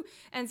 phew, phew.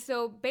 And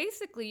so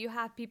basically you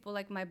have people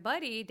like my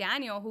buddy,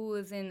 Daniel, who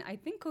was in, I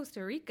think,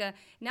 Costa Rica.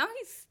 Now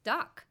he's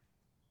stuck.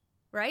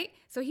 Right?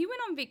 So he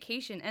went on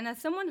vacation. And as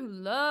someone who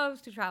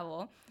loves to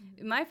travel,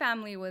 my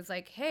family was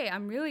like, hey,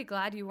 I'm really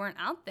glad you weren't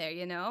out there,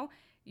 you know?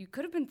 You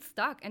could have been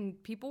stuck,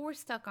 and people were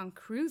stuck on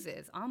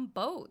cruises, on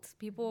boats.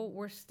 People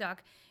were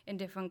stuck in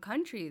different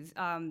countries.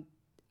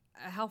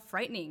 How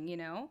frightening, you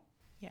know?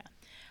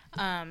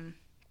 Yeah.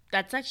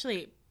 That's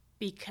actually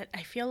because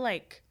I feel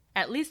like,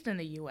 at least in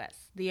the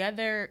U.S., the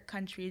other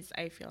countries,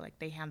 I feel like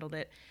they handled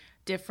it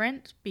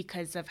different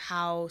because of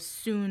how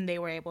soon they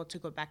were able to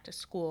go back to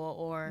school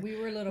or we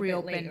were a little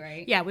reopen. Bit late,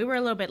 right? Yeah, we were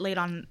a little bit late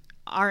on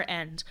our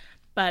end.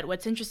 But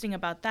what's interesting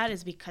about that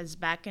is because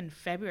back in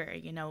February,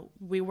 you know,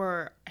 we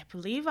were, I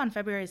believe on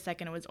February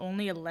 2nd, it was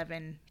only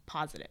 11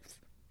 positives.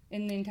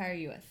 In the entire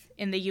U.S.?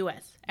 In the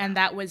U.S. And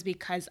that was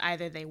because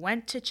either they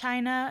went to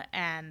China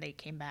and they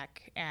came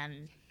back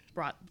and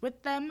brought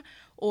with them,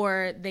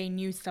 or they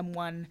knew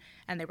someone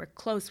and they were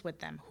close with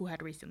them who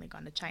had recently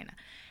gone to China.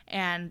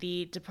 And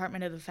the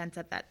Department of Defense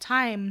at that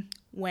time,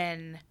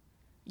 when,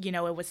 you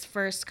know, it was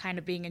first kind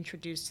of being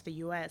introduced to the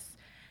U.S.,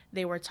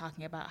 they were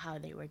talking about how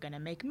they were going to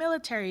make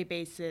military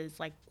bases,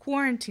 like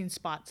quarantine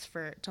spots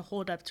to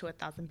hold up to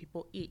 1,000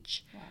 people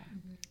each, wow.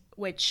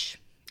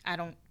 Which I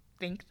don't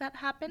think that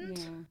happened.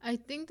 Yeah. I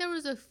think there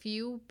was a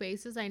few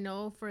bases. I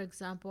know, for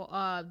example,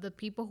 the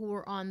people who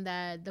were on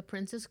the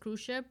Princess cruise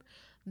ship,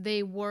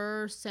 they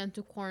were sent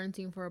to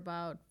quarantine for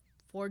about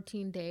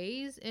 14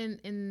 days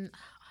in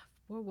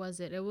where was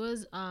it? It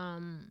was I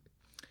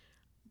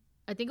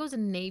think it was a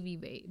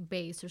Navy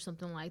base or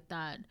something like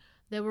that.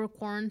 They were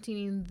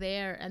quarantining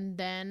there, and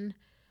then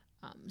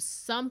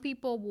some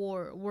people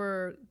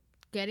were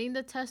getting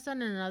the test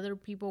done, and other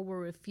people were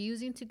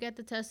refusing to get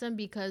the test done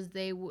because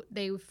they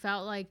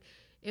felt like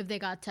if they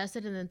got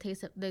tested and then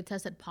they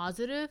tested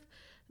positive,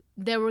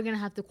 they were going to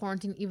have to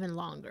quarantine even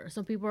longer.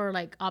 Some people are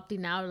like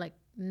opting out, like,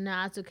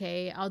 nah, it's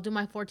okay. I'll do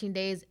my 14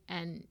 days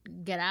and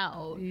get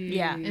out.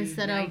 Yeah.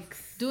 Instead of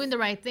doing the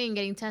right thing,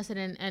 getting tested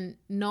and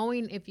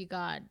knowing if you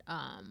got,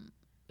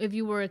 if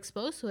you were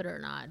exposed to it or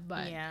not.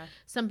 But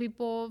some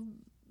people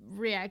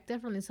react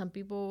differently. Some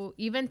people,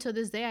 even to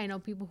this day, I know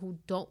people who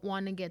don't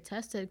want to get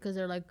tested because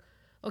they're like,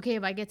 okay,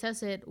 if I get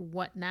tested,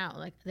 what now?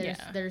 Like,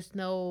 there's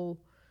no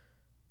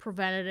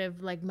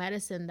preventative like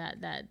medicine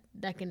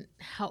that can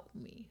help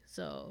me.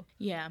 So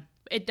yeah,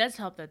 it does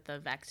help that the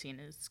vaccine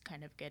is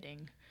kind of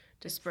getting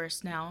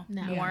dispersed now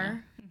more. Yeah.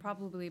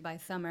 Probably by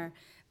summer.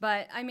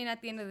 But I mean,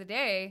 at the end of the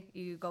day,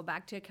 you go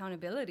back to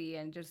accountability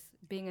and just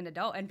being an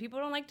adult, and people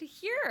don't like to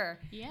hear,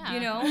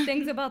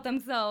 things about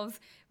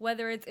themselves,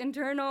 whether it's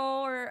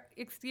internal or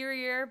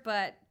exterior.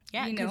 But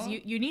because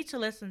you need to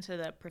listen to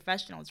the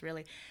professionals,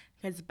 really.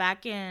 Because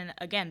back in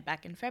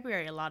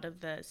February, a lot of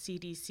the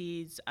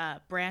CDC's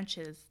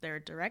branches, their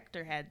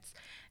director heads,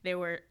 there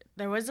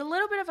was a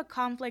little bit of a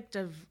conflict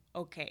of,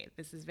 okay,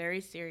 this is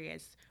very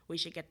serious. We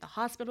should get the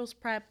hospitals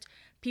prepped.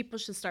 People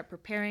should start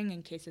preparing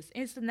in case this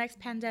is the next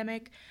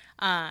pandemic.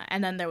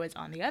 And then there was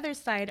on the other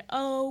side,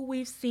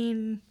 we've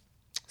seen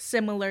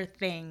similar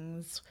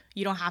things.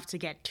 You don't have to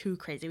get too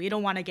crazy. We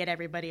don't want to get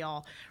everybody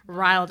all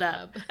riled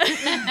up.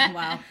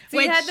 Wow.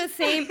 So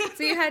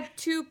you had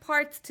two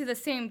parts to the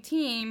same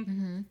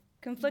team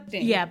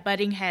conflicting. Yeah,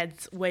 butting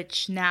heads,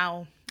 which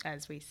now,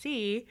 as we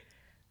see,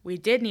 we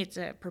did need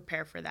to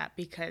prepare for that,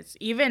 because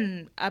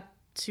even up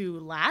to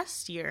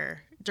last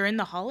year during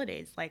the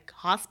holidays, like,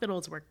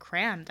 hospitals were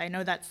crammed. I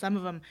know that some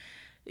of them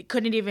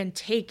couldn't even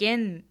take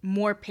in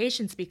more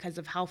patients because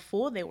of how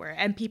full they were.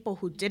 And people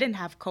who didn't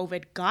have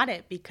COVID got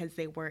it because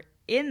they were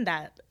in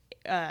that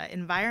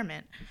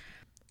environment.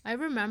 I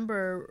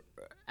remember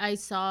I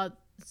saw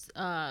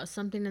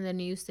something in the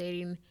news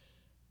stating,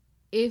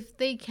 if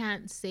they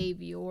can't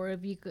save you, or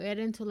if you get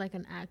into like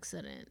an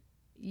accident,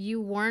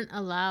 you weren't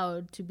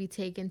allowed to be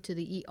taken to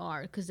the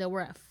ER because they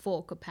were at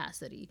full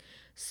capacity.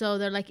 So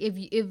they're like, if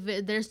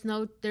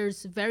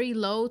there's very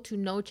low to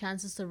no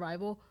chance of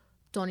survival,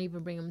 don't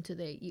even bring them to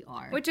the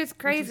ER. Which is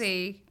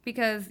crazy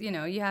because,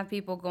 you have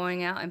people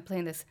going out and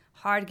playing this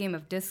hard game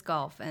of disc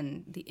golf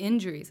and the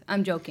injuries.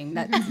 I'm joking.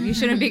 That you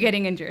shouldn't be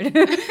getting injured.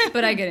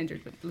 But I get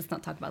injured. But let's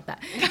not talk about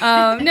that.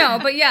 No,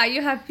 but yeah,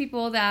 you have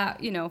people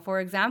that, for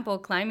example,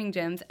 climbing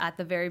gyms at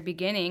the very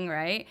beginning,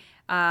 right?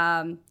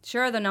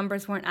 Sure, the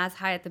numbers weren't as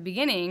high at the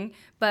beginning,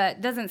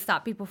 but doesn't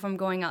stop people from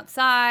going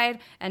outside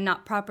and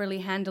not properly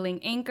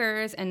handling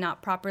anchors and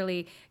not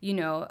properly,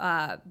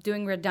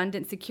 doing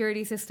redundant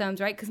security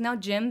systems, right? Because now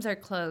gyms are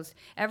closed.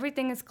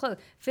 Everything is closed.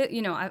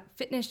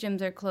 Fitness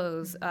gyms are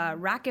closed.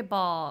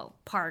 Racquetball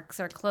parks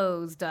are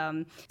closed.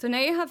 So now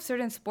you have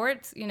certain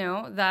sports,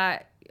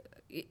 that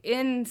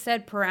in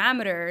said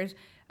parameters,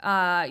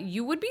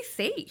 you would be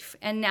safe.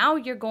 And now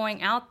you're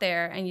going out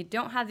there and you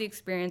don't have the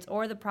experience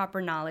or the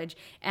proper knowledge,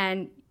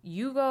 and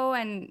you go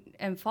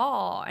and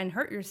fall and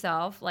hurt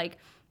yourself. Like,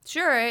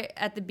 sure,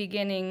 at the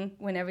beginning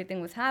when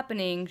everything was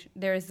happening,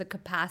 there's the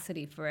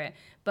capacity for it.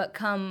 But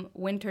come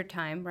winter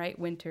time, right?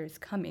 Winter is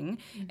coming.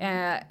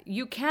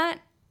 You can't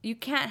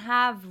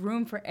have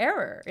room for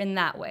error in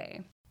that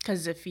way.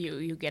 Because if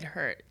you get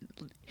hurt,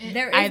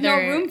 there is no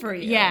room for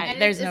you. Yeah,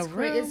 and there's no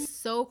room. It's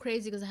so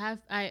crazy because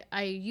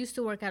I used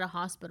to work at a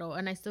hospital,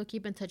 and I still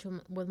keep in touch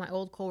with my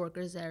old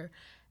coworkers there,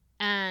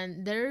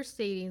 and they're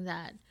stating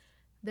that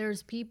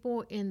there's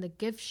people in the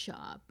gift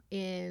shop,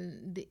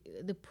 in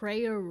the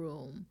prayer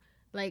room,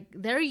 like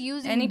they're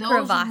using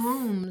those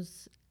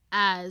rooms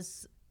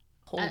as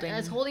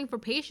holding for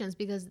patients,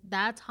 because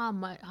that's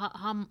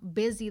how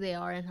busy they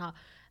are, and how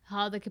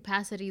the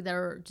capacity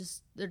they're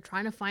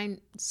trying to find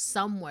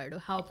somewhere to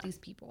help these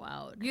people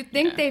out. You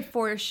think they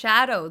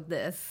foreshadowed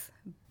this,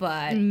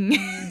 but I mean,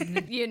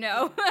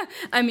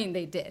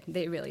 they did.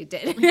 They really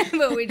did.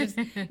 But we just,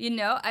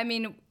 I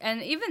mean,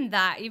 and even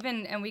that,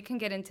 and we can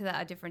get into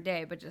that a different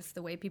day, but just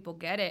the way people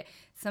get it,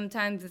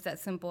 sometimes it's as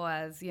simple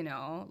as,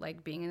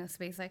 like being in a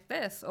space like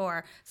this,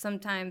 or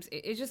sometimes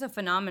it's just a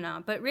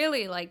phenomenon. But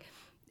really, like,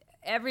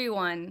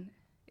 everyone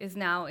is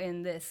now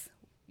in this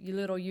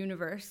little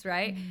universe,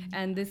 right?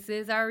 And this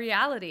is our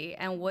reality.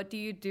 And what do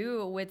you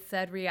do with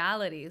said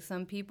reality?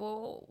 Some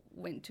people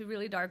went to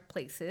really dark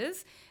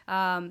places.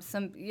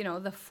 Some,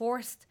 the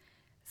forced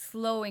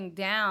slowing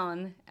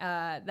down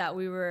that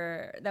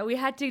we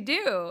had to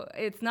do.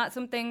 It's not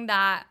something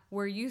that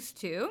we're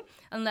used to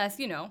unless,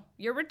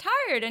 you're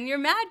retired and you're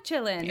mad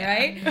chilling,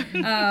 right?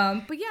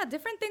 But yeah,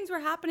 different things were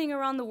happening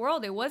around the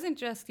world. It wasn't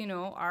just,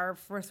 our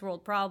first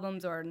world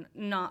problems or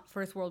not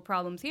first world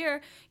problems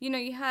here.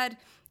 You had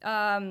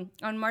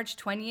on March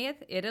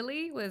 20th,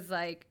 Italy was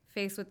like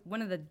faced with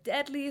one of the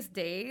deadliest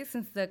days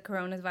since the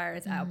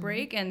coronavirus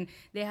outbreak, and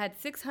they had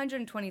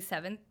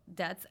 627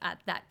 deaths at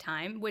that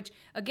time, which,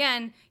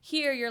 again,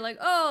 here you're like,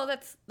 oh,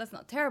 that's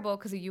not terrible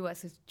because the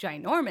U.S. is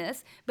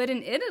ginormous, but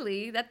in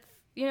Italy,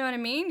 You know what I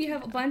mean? You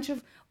have a bunch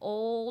of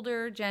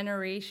older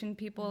generation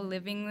people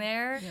living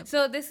there. Yep.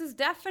 So this is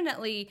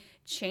definitely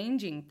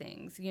changing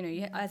things. You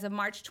know, as of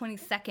March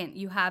 22nd,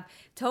 you have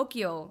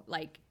Tokyo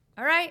like,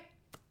 all right,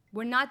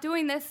 we're not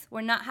doing this.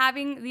 We're not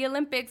having the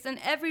Olympics. And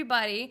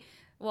everybody,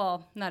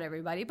 well, not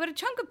everybody, but a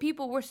chunk of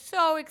people were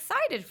so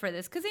excited for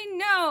this because they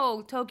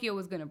know Tokyo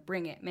was going to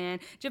bring it, man.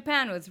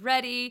 Japan was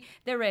ready.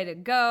 They're ready to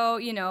go.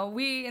 You know,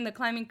 we in the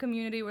climbing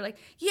community were like,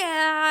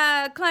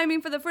 yeah,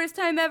 climbing for the first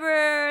time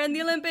ever in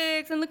the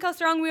Olympics. And look how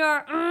strong we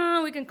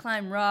are. We can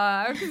climb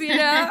rocks, you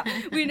know.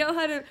 We know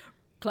how to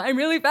climb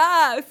really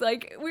fast.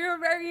 Like, we were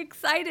very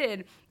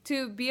excited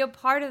to be a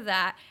part of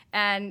that.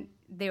 And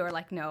they were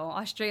like, no.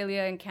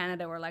 Australia and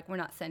Canada were like, we're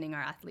not sending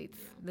our athletes.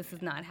 This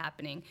is not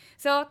happening.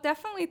 So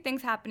definitely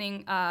things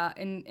happening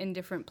in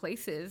different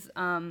places.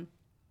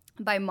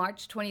 By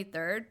March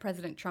 23rd,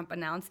 President Trump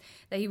announced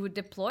that he would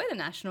deploy the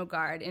National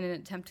Guard in an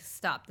attempt to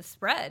stop the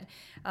spread.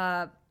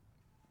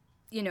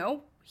 You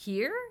know,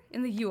 here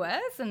in the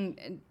U.S.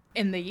 and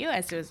in the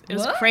U.S., it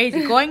was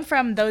crazy. Going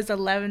from those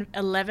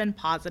 11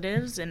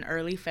 positives in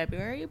early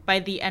February, by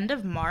the end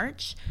of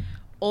March,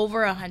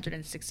 over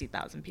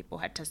 160,000 people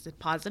had tested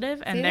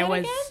positive, and there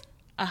was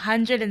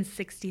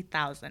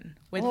 160,000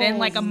 within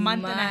like a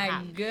month and a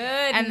half.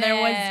 Goodness. And there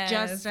was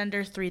just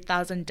under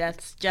 3,000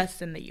 deaths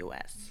just in the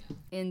U.S.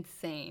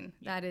 Insane.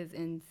 That is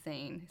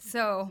insane.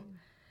 So,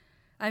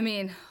 I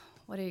mean,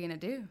 what are you going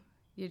to do?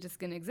 You're just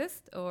going to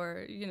exist,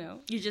 or, you know.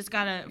 You just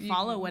got to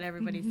follow what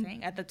everybody's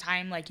saying. At the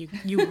time, like,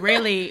 you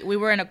really, we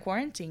were in a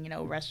quarantine, you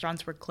know,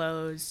 restaurants were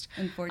closed.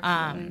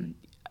 Unfortunately.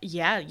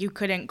 Yeah, you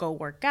couldn't go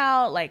work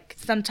out. Like,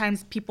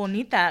 sometimes people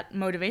need that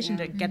motivation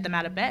to get them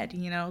out of bed,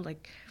 you know,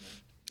 like,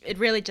 it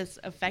really just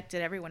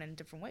affected everyone in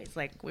different ways.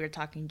 Like, we were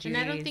talking Judy.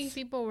 And I don't think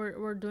people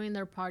were doing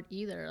their part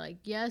either. Like,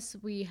 yes,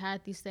 we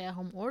had these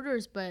stay-at-home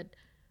orders, but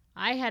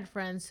I had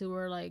friends who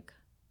were like,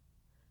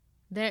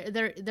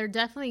 they're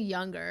definitely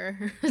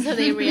younger, so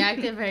they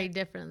reacted very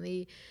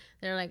differently.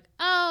 They're like,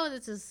 oh,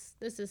 this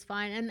is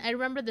fine. And I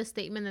remember the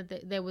statement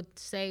that they would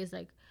say is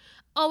like,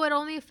 oh, it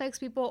only affects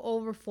people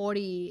over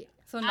 40.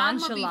 So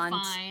nonchalant. I'm gonna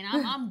be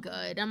fine. I'm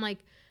good. I'm like,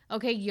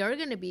 okay, you're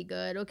gonna be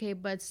good. Okay,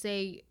 but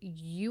say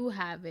you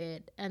have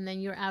it, and then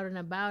you're out and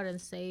about,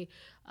 and say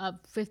a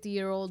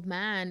 50-year-old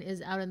man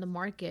is out in the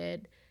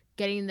market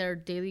getting their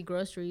daily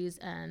groceries,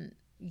 and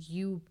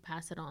you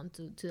pass it on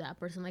to that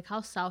person. Like,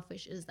 how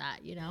selfish is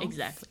that, you know?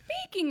 Exactly.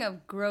 Speaking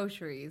of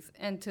groceries,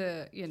 and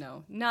to, you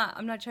know,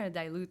 I'm not trying to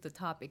dilute the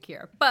topic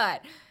here,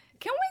 but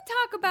can we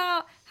talk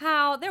about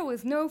how there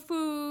was no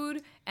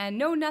food and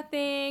no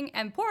nothing,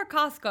 and poor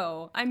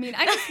Costco? I mean,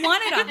 I just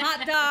wanted a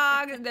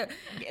hot dog.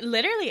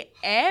 Literally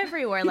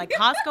everywhere. Like,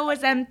 Costco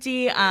was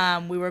empty.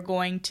 We were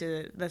going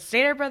to the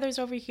Stater Brothers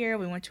over here.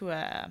 We went to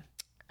the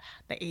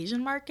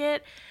Asian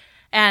market.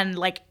 And,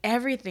 like,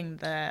 everything,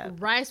 the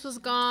rice was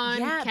gone,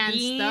 canned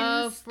beans,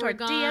 stuff were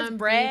tortillas, gone,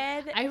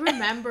 bread. I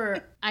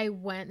remember I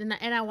went and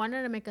I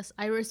wanted to make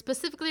I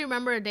specifically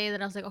remember a day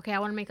that I was like, okay, I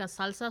want to make a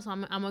salsa, so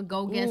I'm gonna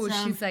go get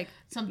some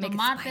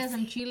tomates,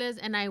 some chiles,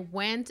 and I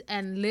went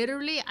and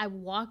literally I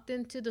walked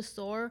into the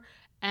store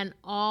and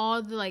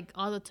all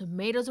the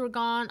tomatoes were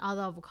gone, all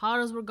the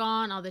avocados were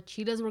gone, all the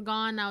chiles were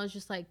gone. And I was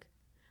just like,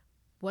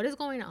 what is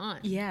going on?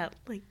 Yeah,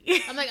 like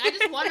I'm like, I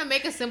just want to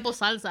make a simple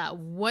salsa.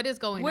 What is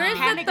going Where's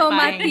on? the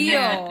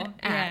tomatillo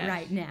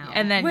right now?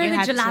 And then where you the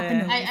had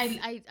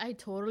jalapenos? I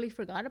totally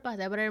forgot about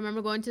that, but I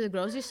remember going to the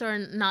grocery store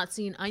and not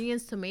seeing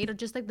onions, tomato,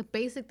 just like the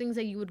basic things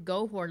that you would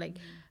go for. Like,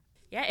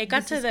 yeah, it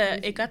got to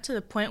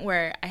the point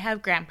where I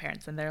have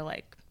grandparents and they're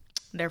like,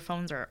 their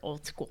phones are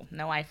old school,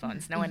 no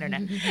iPhones, no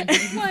internet.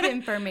 What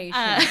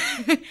information?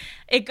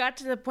 It got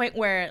to the point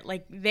where,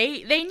 like,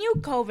 they knew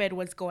COVID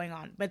was going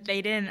on, but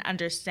they didn't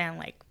understand,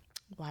 like,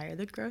 why are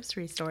the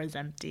grocery stores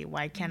empty?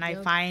 Why can't I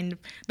find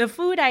the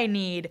food I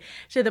need?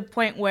 To the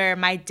point where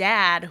my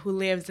dad, who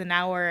lives an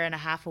hour and a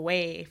half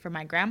away from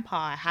my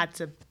grandpa, I had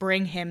to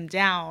bring him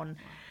down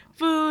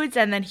foods,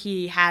 and then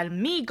he had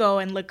me go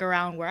and look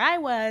around where I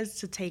was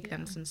to take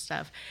them some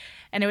stuff.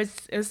 And it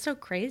was so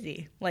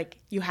crazy. Like,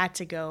 you had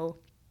to go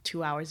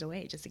 2 hours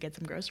away just to get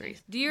some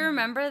groceries. Do you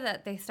remember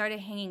that they started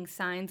hanging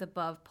signs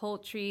above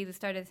poultry? They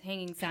started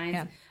hanging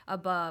signs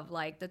above,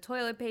 like, the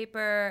toilet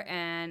paper,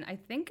 and I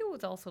think it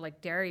was also,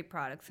 like, dairy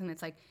products. And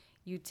it's like,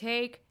 you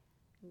take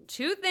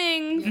 2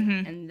 things,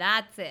 and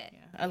that's it.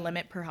 Yeah. A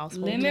limit per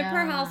household.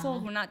 Per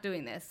household. We're not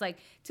doing this. Like,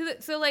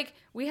 so, like,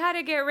 we had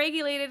to get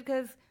regulated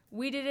because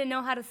we didn't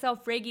know how to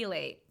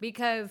self-regulate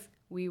because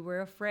we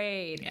were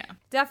afraid. Yeah.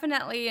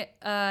 Definitely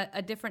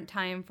a different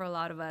time for a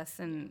lot of us,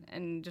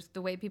 and just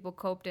the way people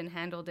coped and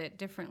handled it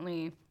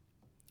differently.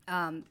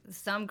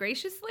 Some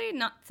graciously,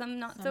 some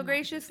not so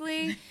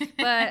graciously.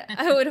 But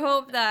I would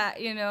hope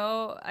that, you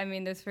know, I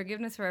mean, there's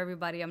forgiveness for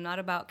everybody. I'm not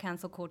about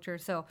cancel culture.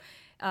 So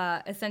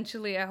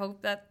essentially, I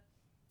hope that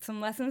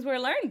some lessons were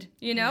learned,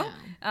 you know?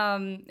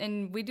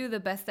 And we do the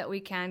best that we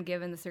can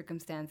given the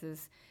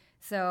circumstances.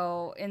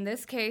 So in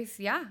this case,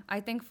 yeah,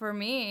 I think for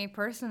me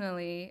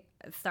personally,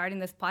 starting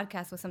this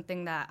podcast was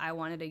something that I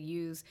wanted to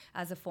use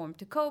as a form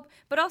to cope,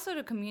 but also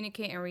to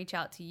communicate and reach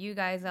out to you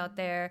guys out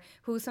there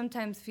who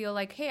sometimes feel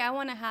like, hey, I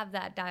want to have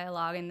that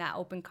dialogue and that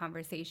open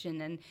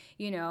conversation. And,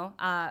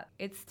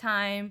 it's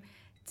time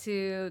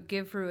to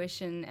give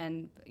fruition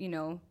and,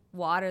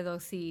 water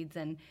those seeds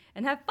and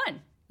have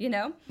fun.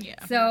 Yeah.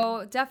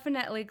 So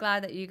definitely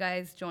glad that you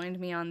guys joined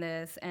me on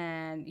this.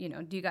 And,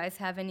 do you guys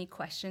have any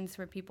questions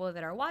for people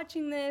that are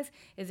watching this?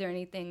 Is there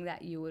anything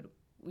that you would,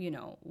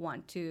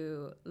 want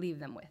to leave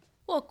them with?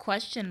 Well,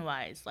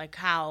 question-wise, like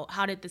how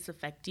did this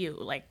affect you?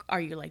 Like,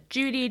 are you like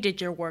Judy?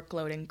 Did your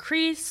workload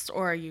increase?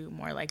 Or are you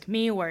more like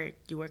me where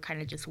you were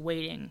kind of just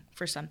waiting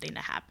for something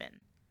to happen?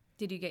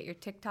 Did you get your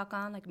TikTok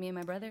on like me and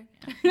my brother?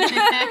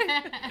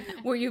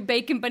 Were you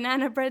baking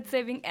banana bread,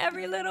 saving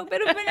every little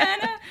bit of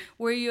banana?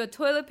 Were you a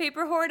toilet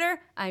paper hoarder?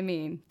 I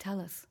mean,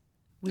 tell us.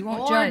 We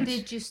won't judge. Or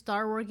did you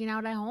start working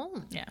out at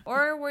home? Yeah.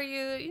 Or were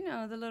you,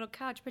 the little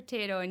couch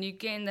potato and you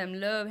gained them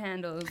love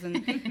handles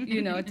and,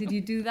 did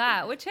you do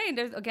that? Which, hey,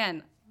 there's,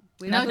 again,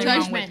 no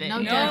judgment.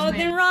 No judgment.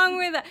 Nothing wrong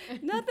with that.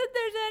 Not that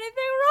there's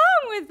anything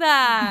wrong with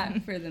that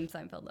for them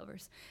Seinfeld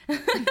lovers.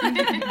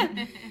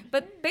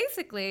 But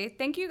basically,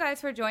 thank you guys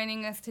for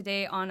joining us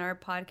today on our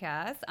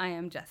podcast. I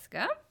am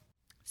Jessica.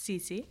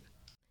 Cecy.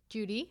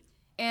 Judy.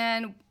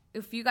 And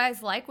if you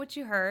guys like what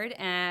you heard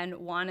and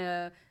want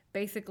to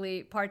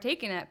basically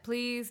partake in it,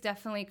 please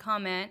definitely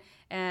comment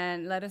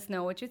and let us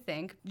know what you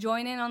think.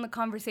 Join in on the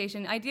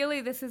conversation.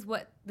 Ideally, this is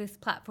what this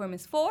platform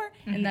is for,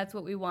 and that's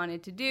what we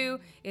wanted to do,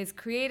 is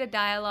create a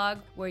dialogue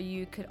where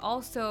you could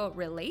also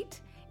relate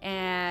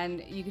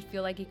and you could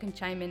feel like you can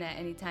chime in at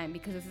any time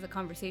because this is a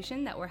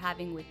conversation that we're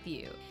having with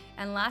you.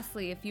 And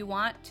lastly, if you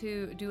want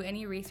to do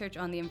any research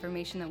on the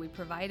information that we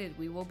provided,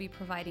 we will be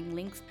providing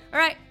links. All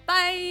right,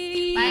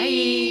 bye!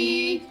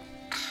 Bye!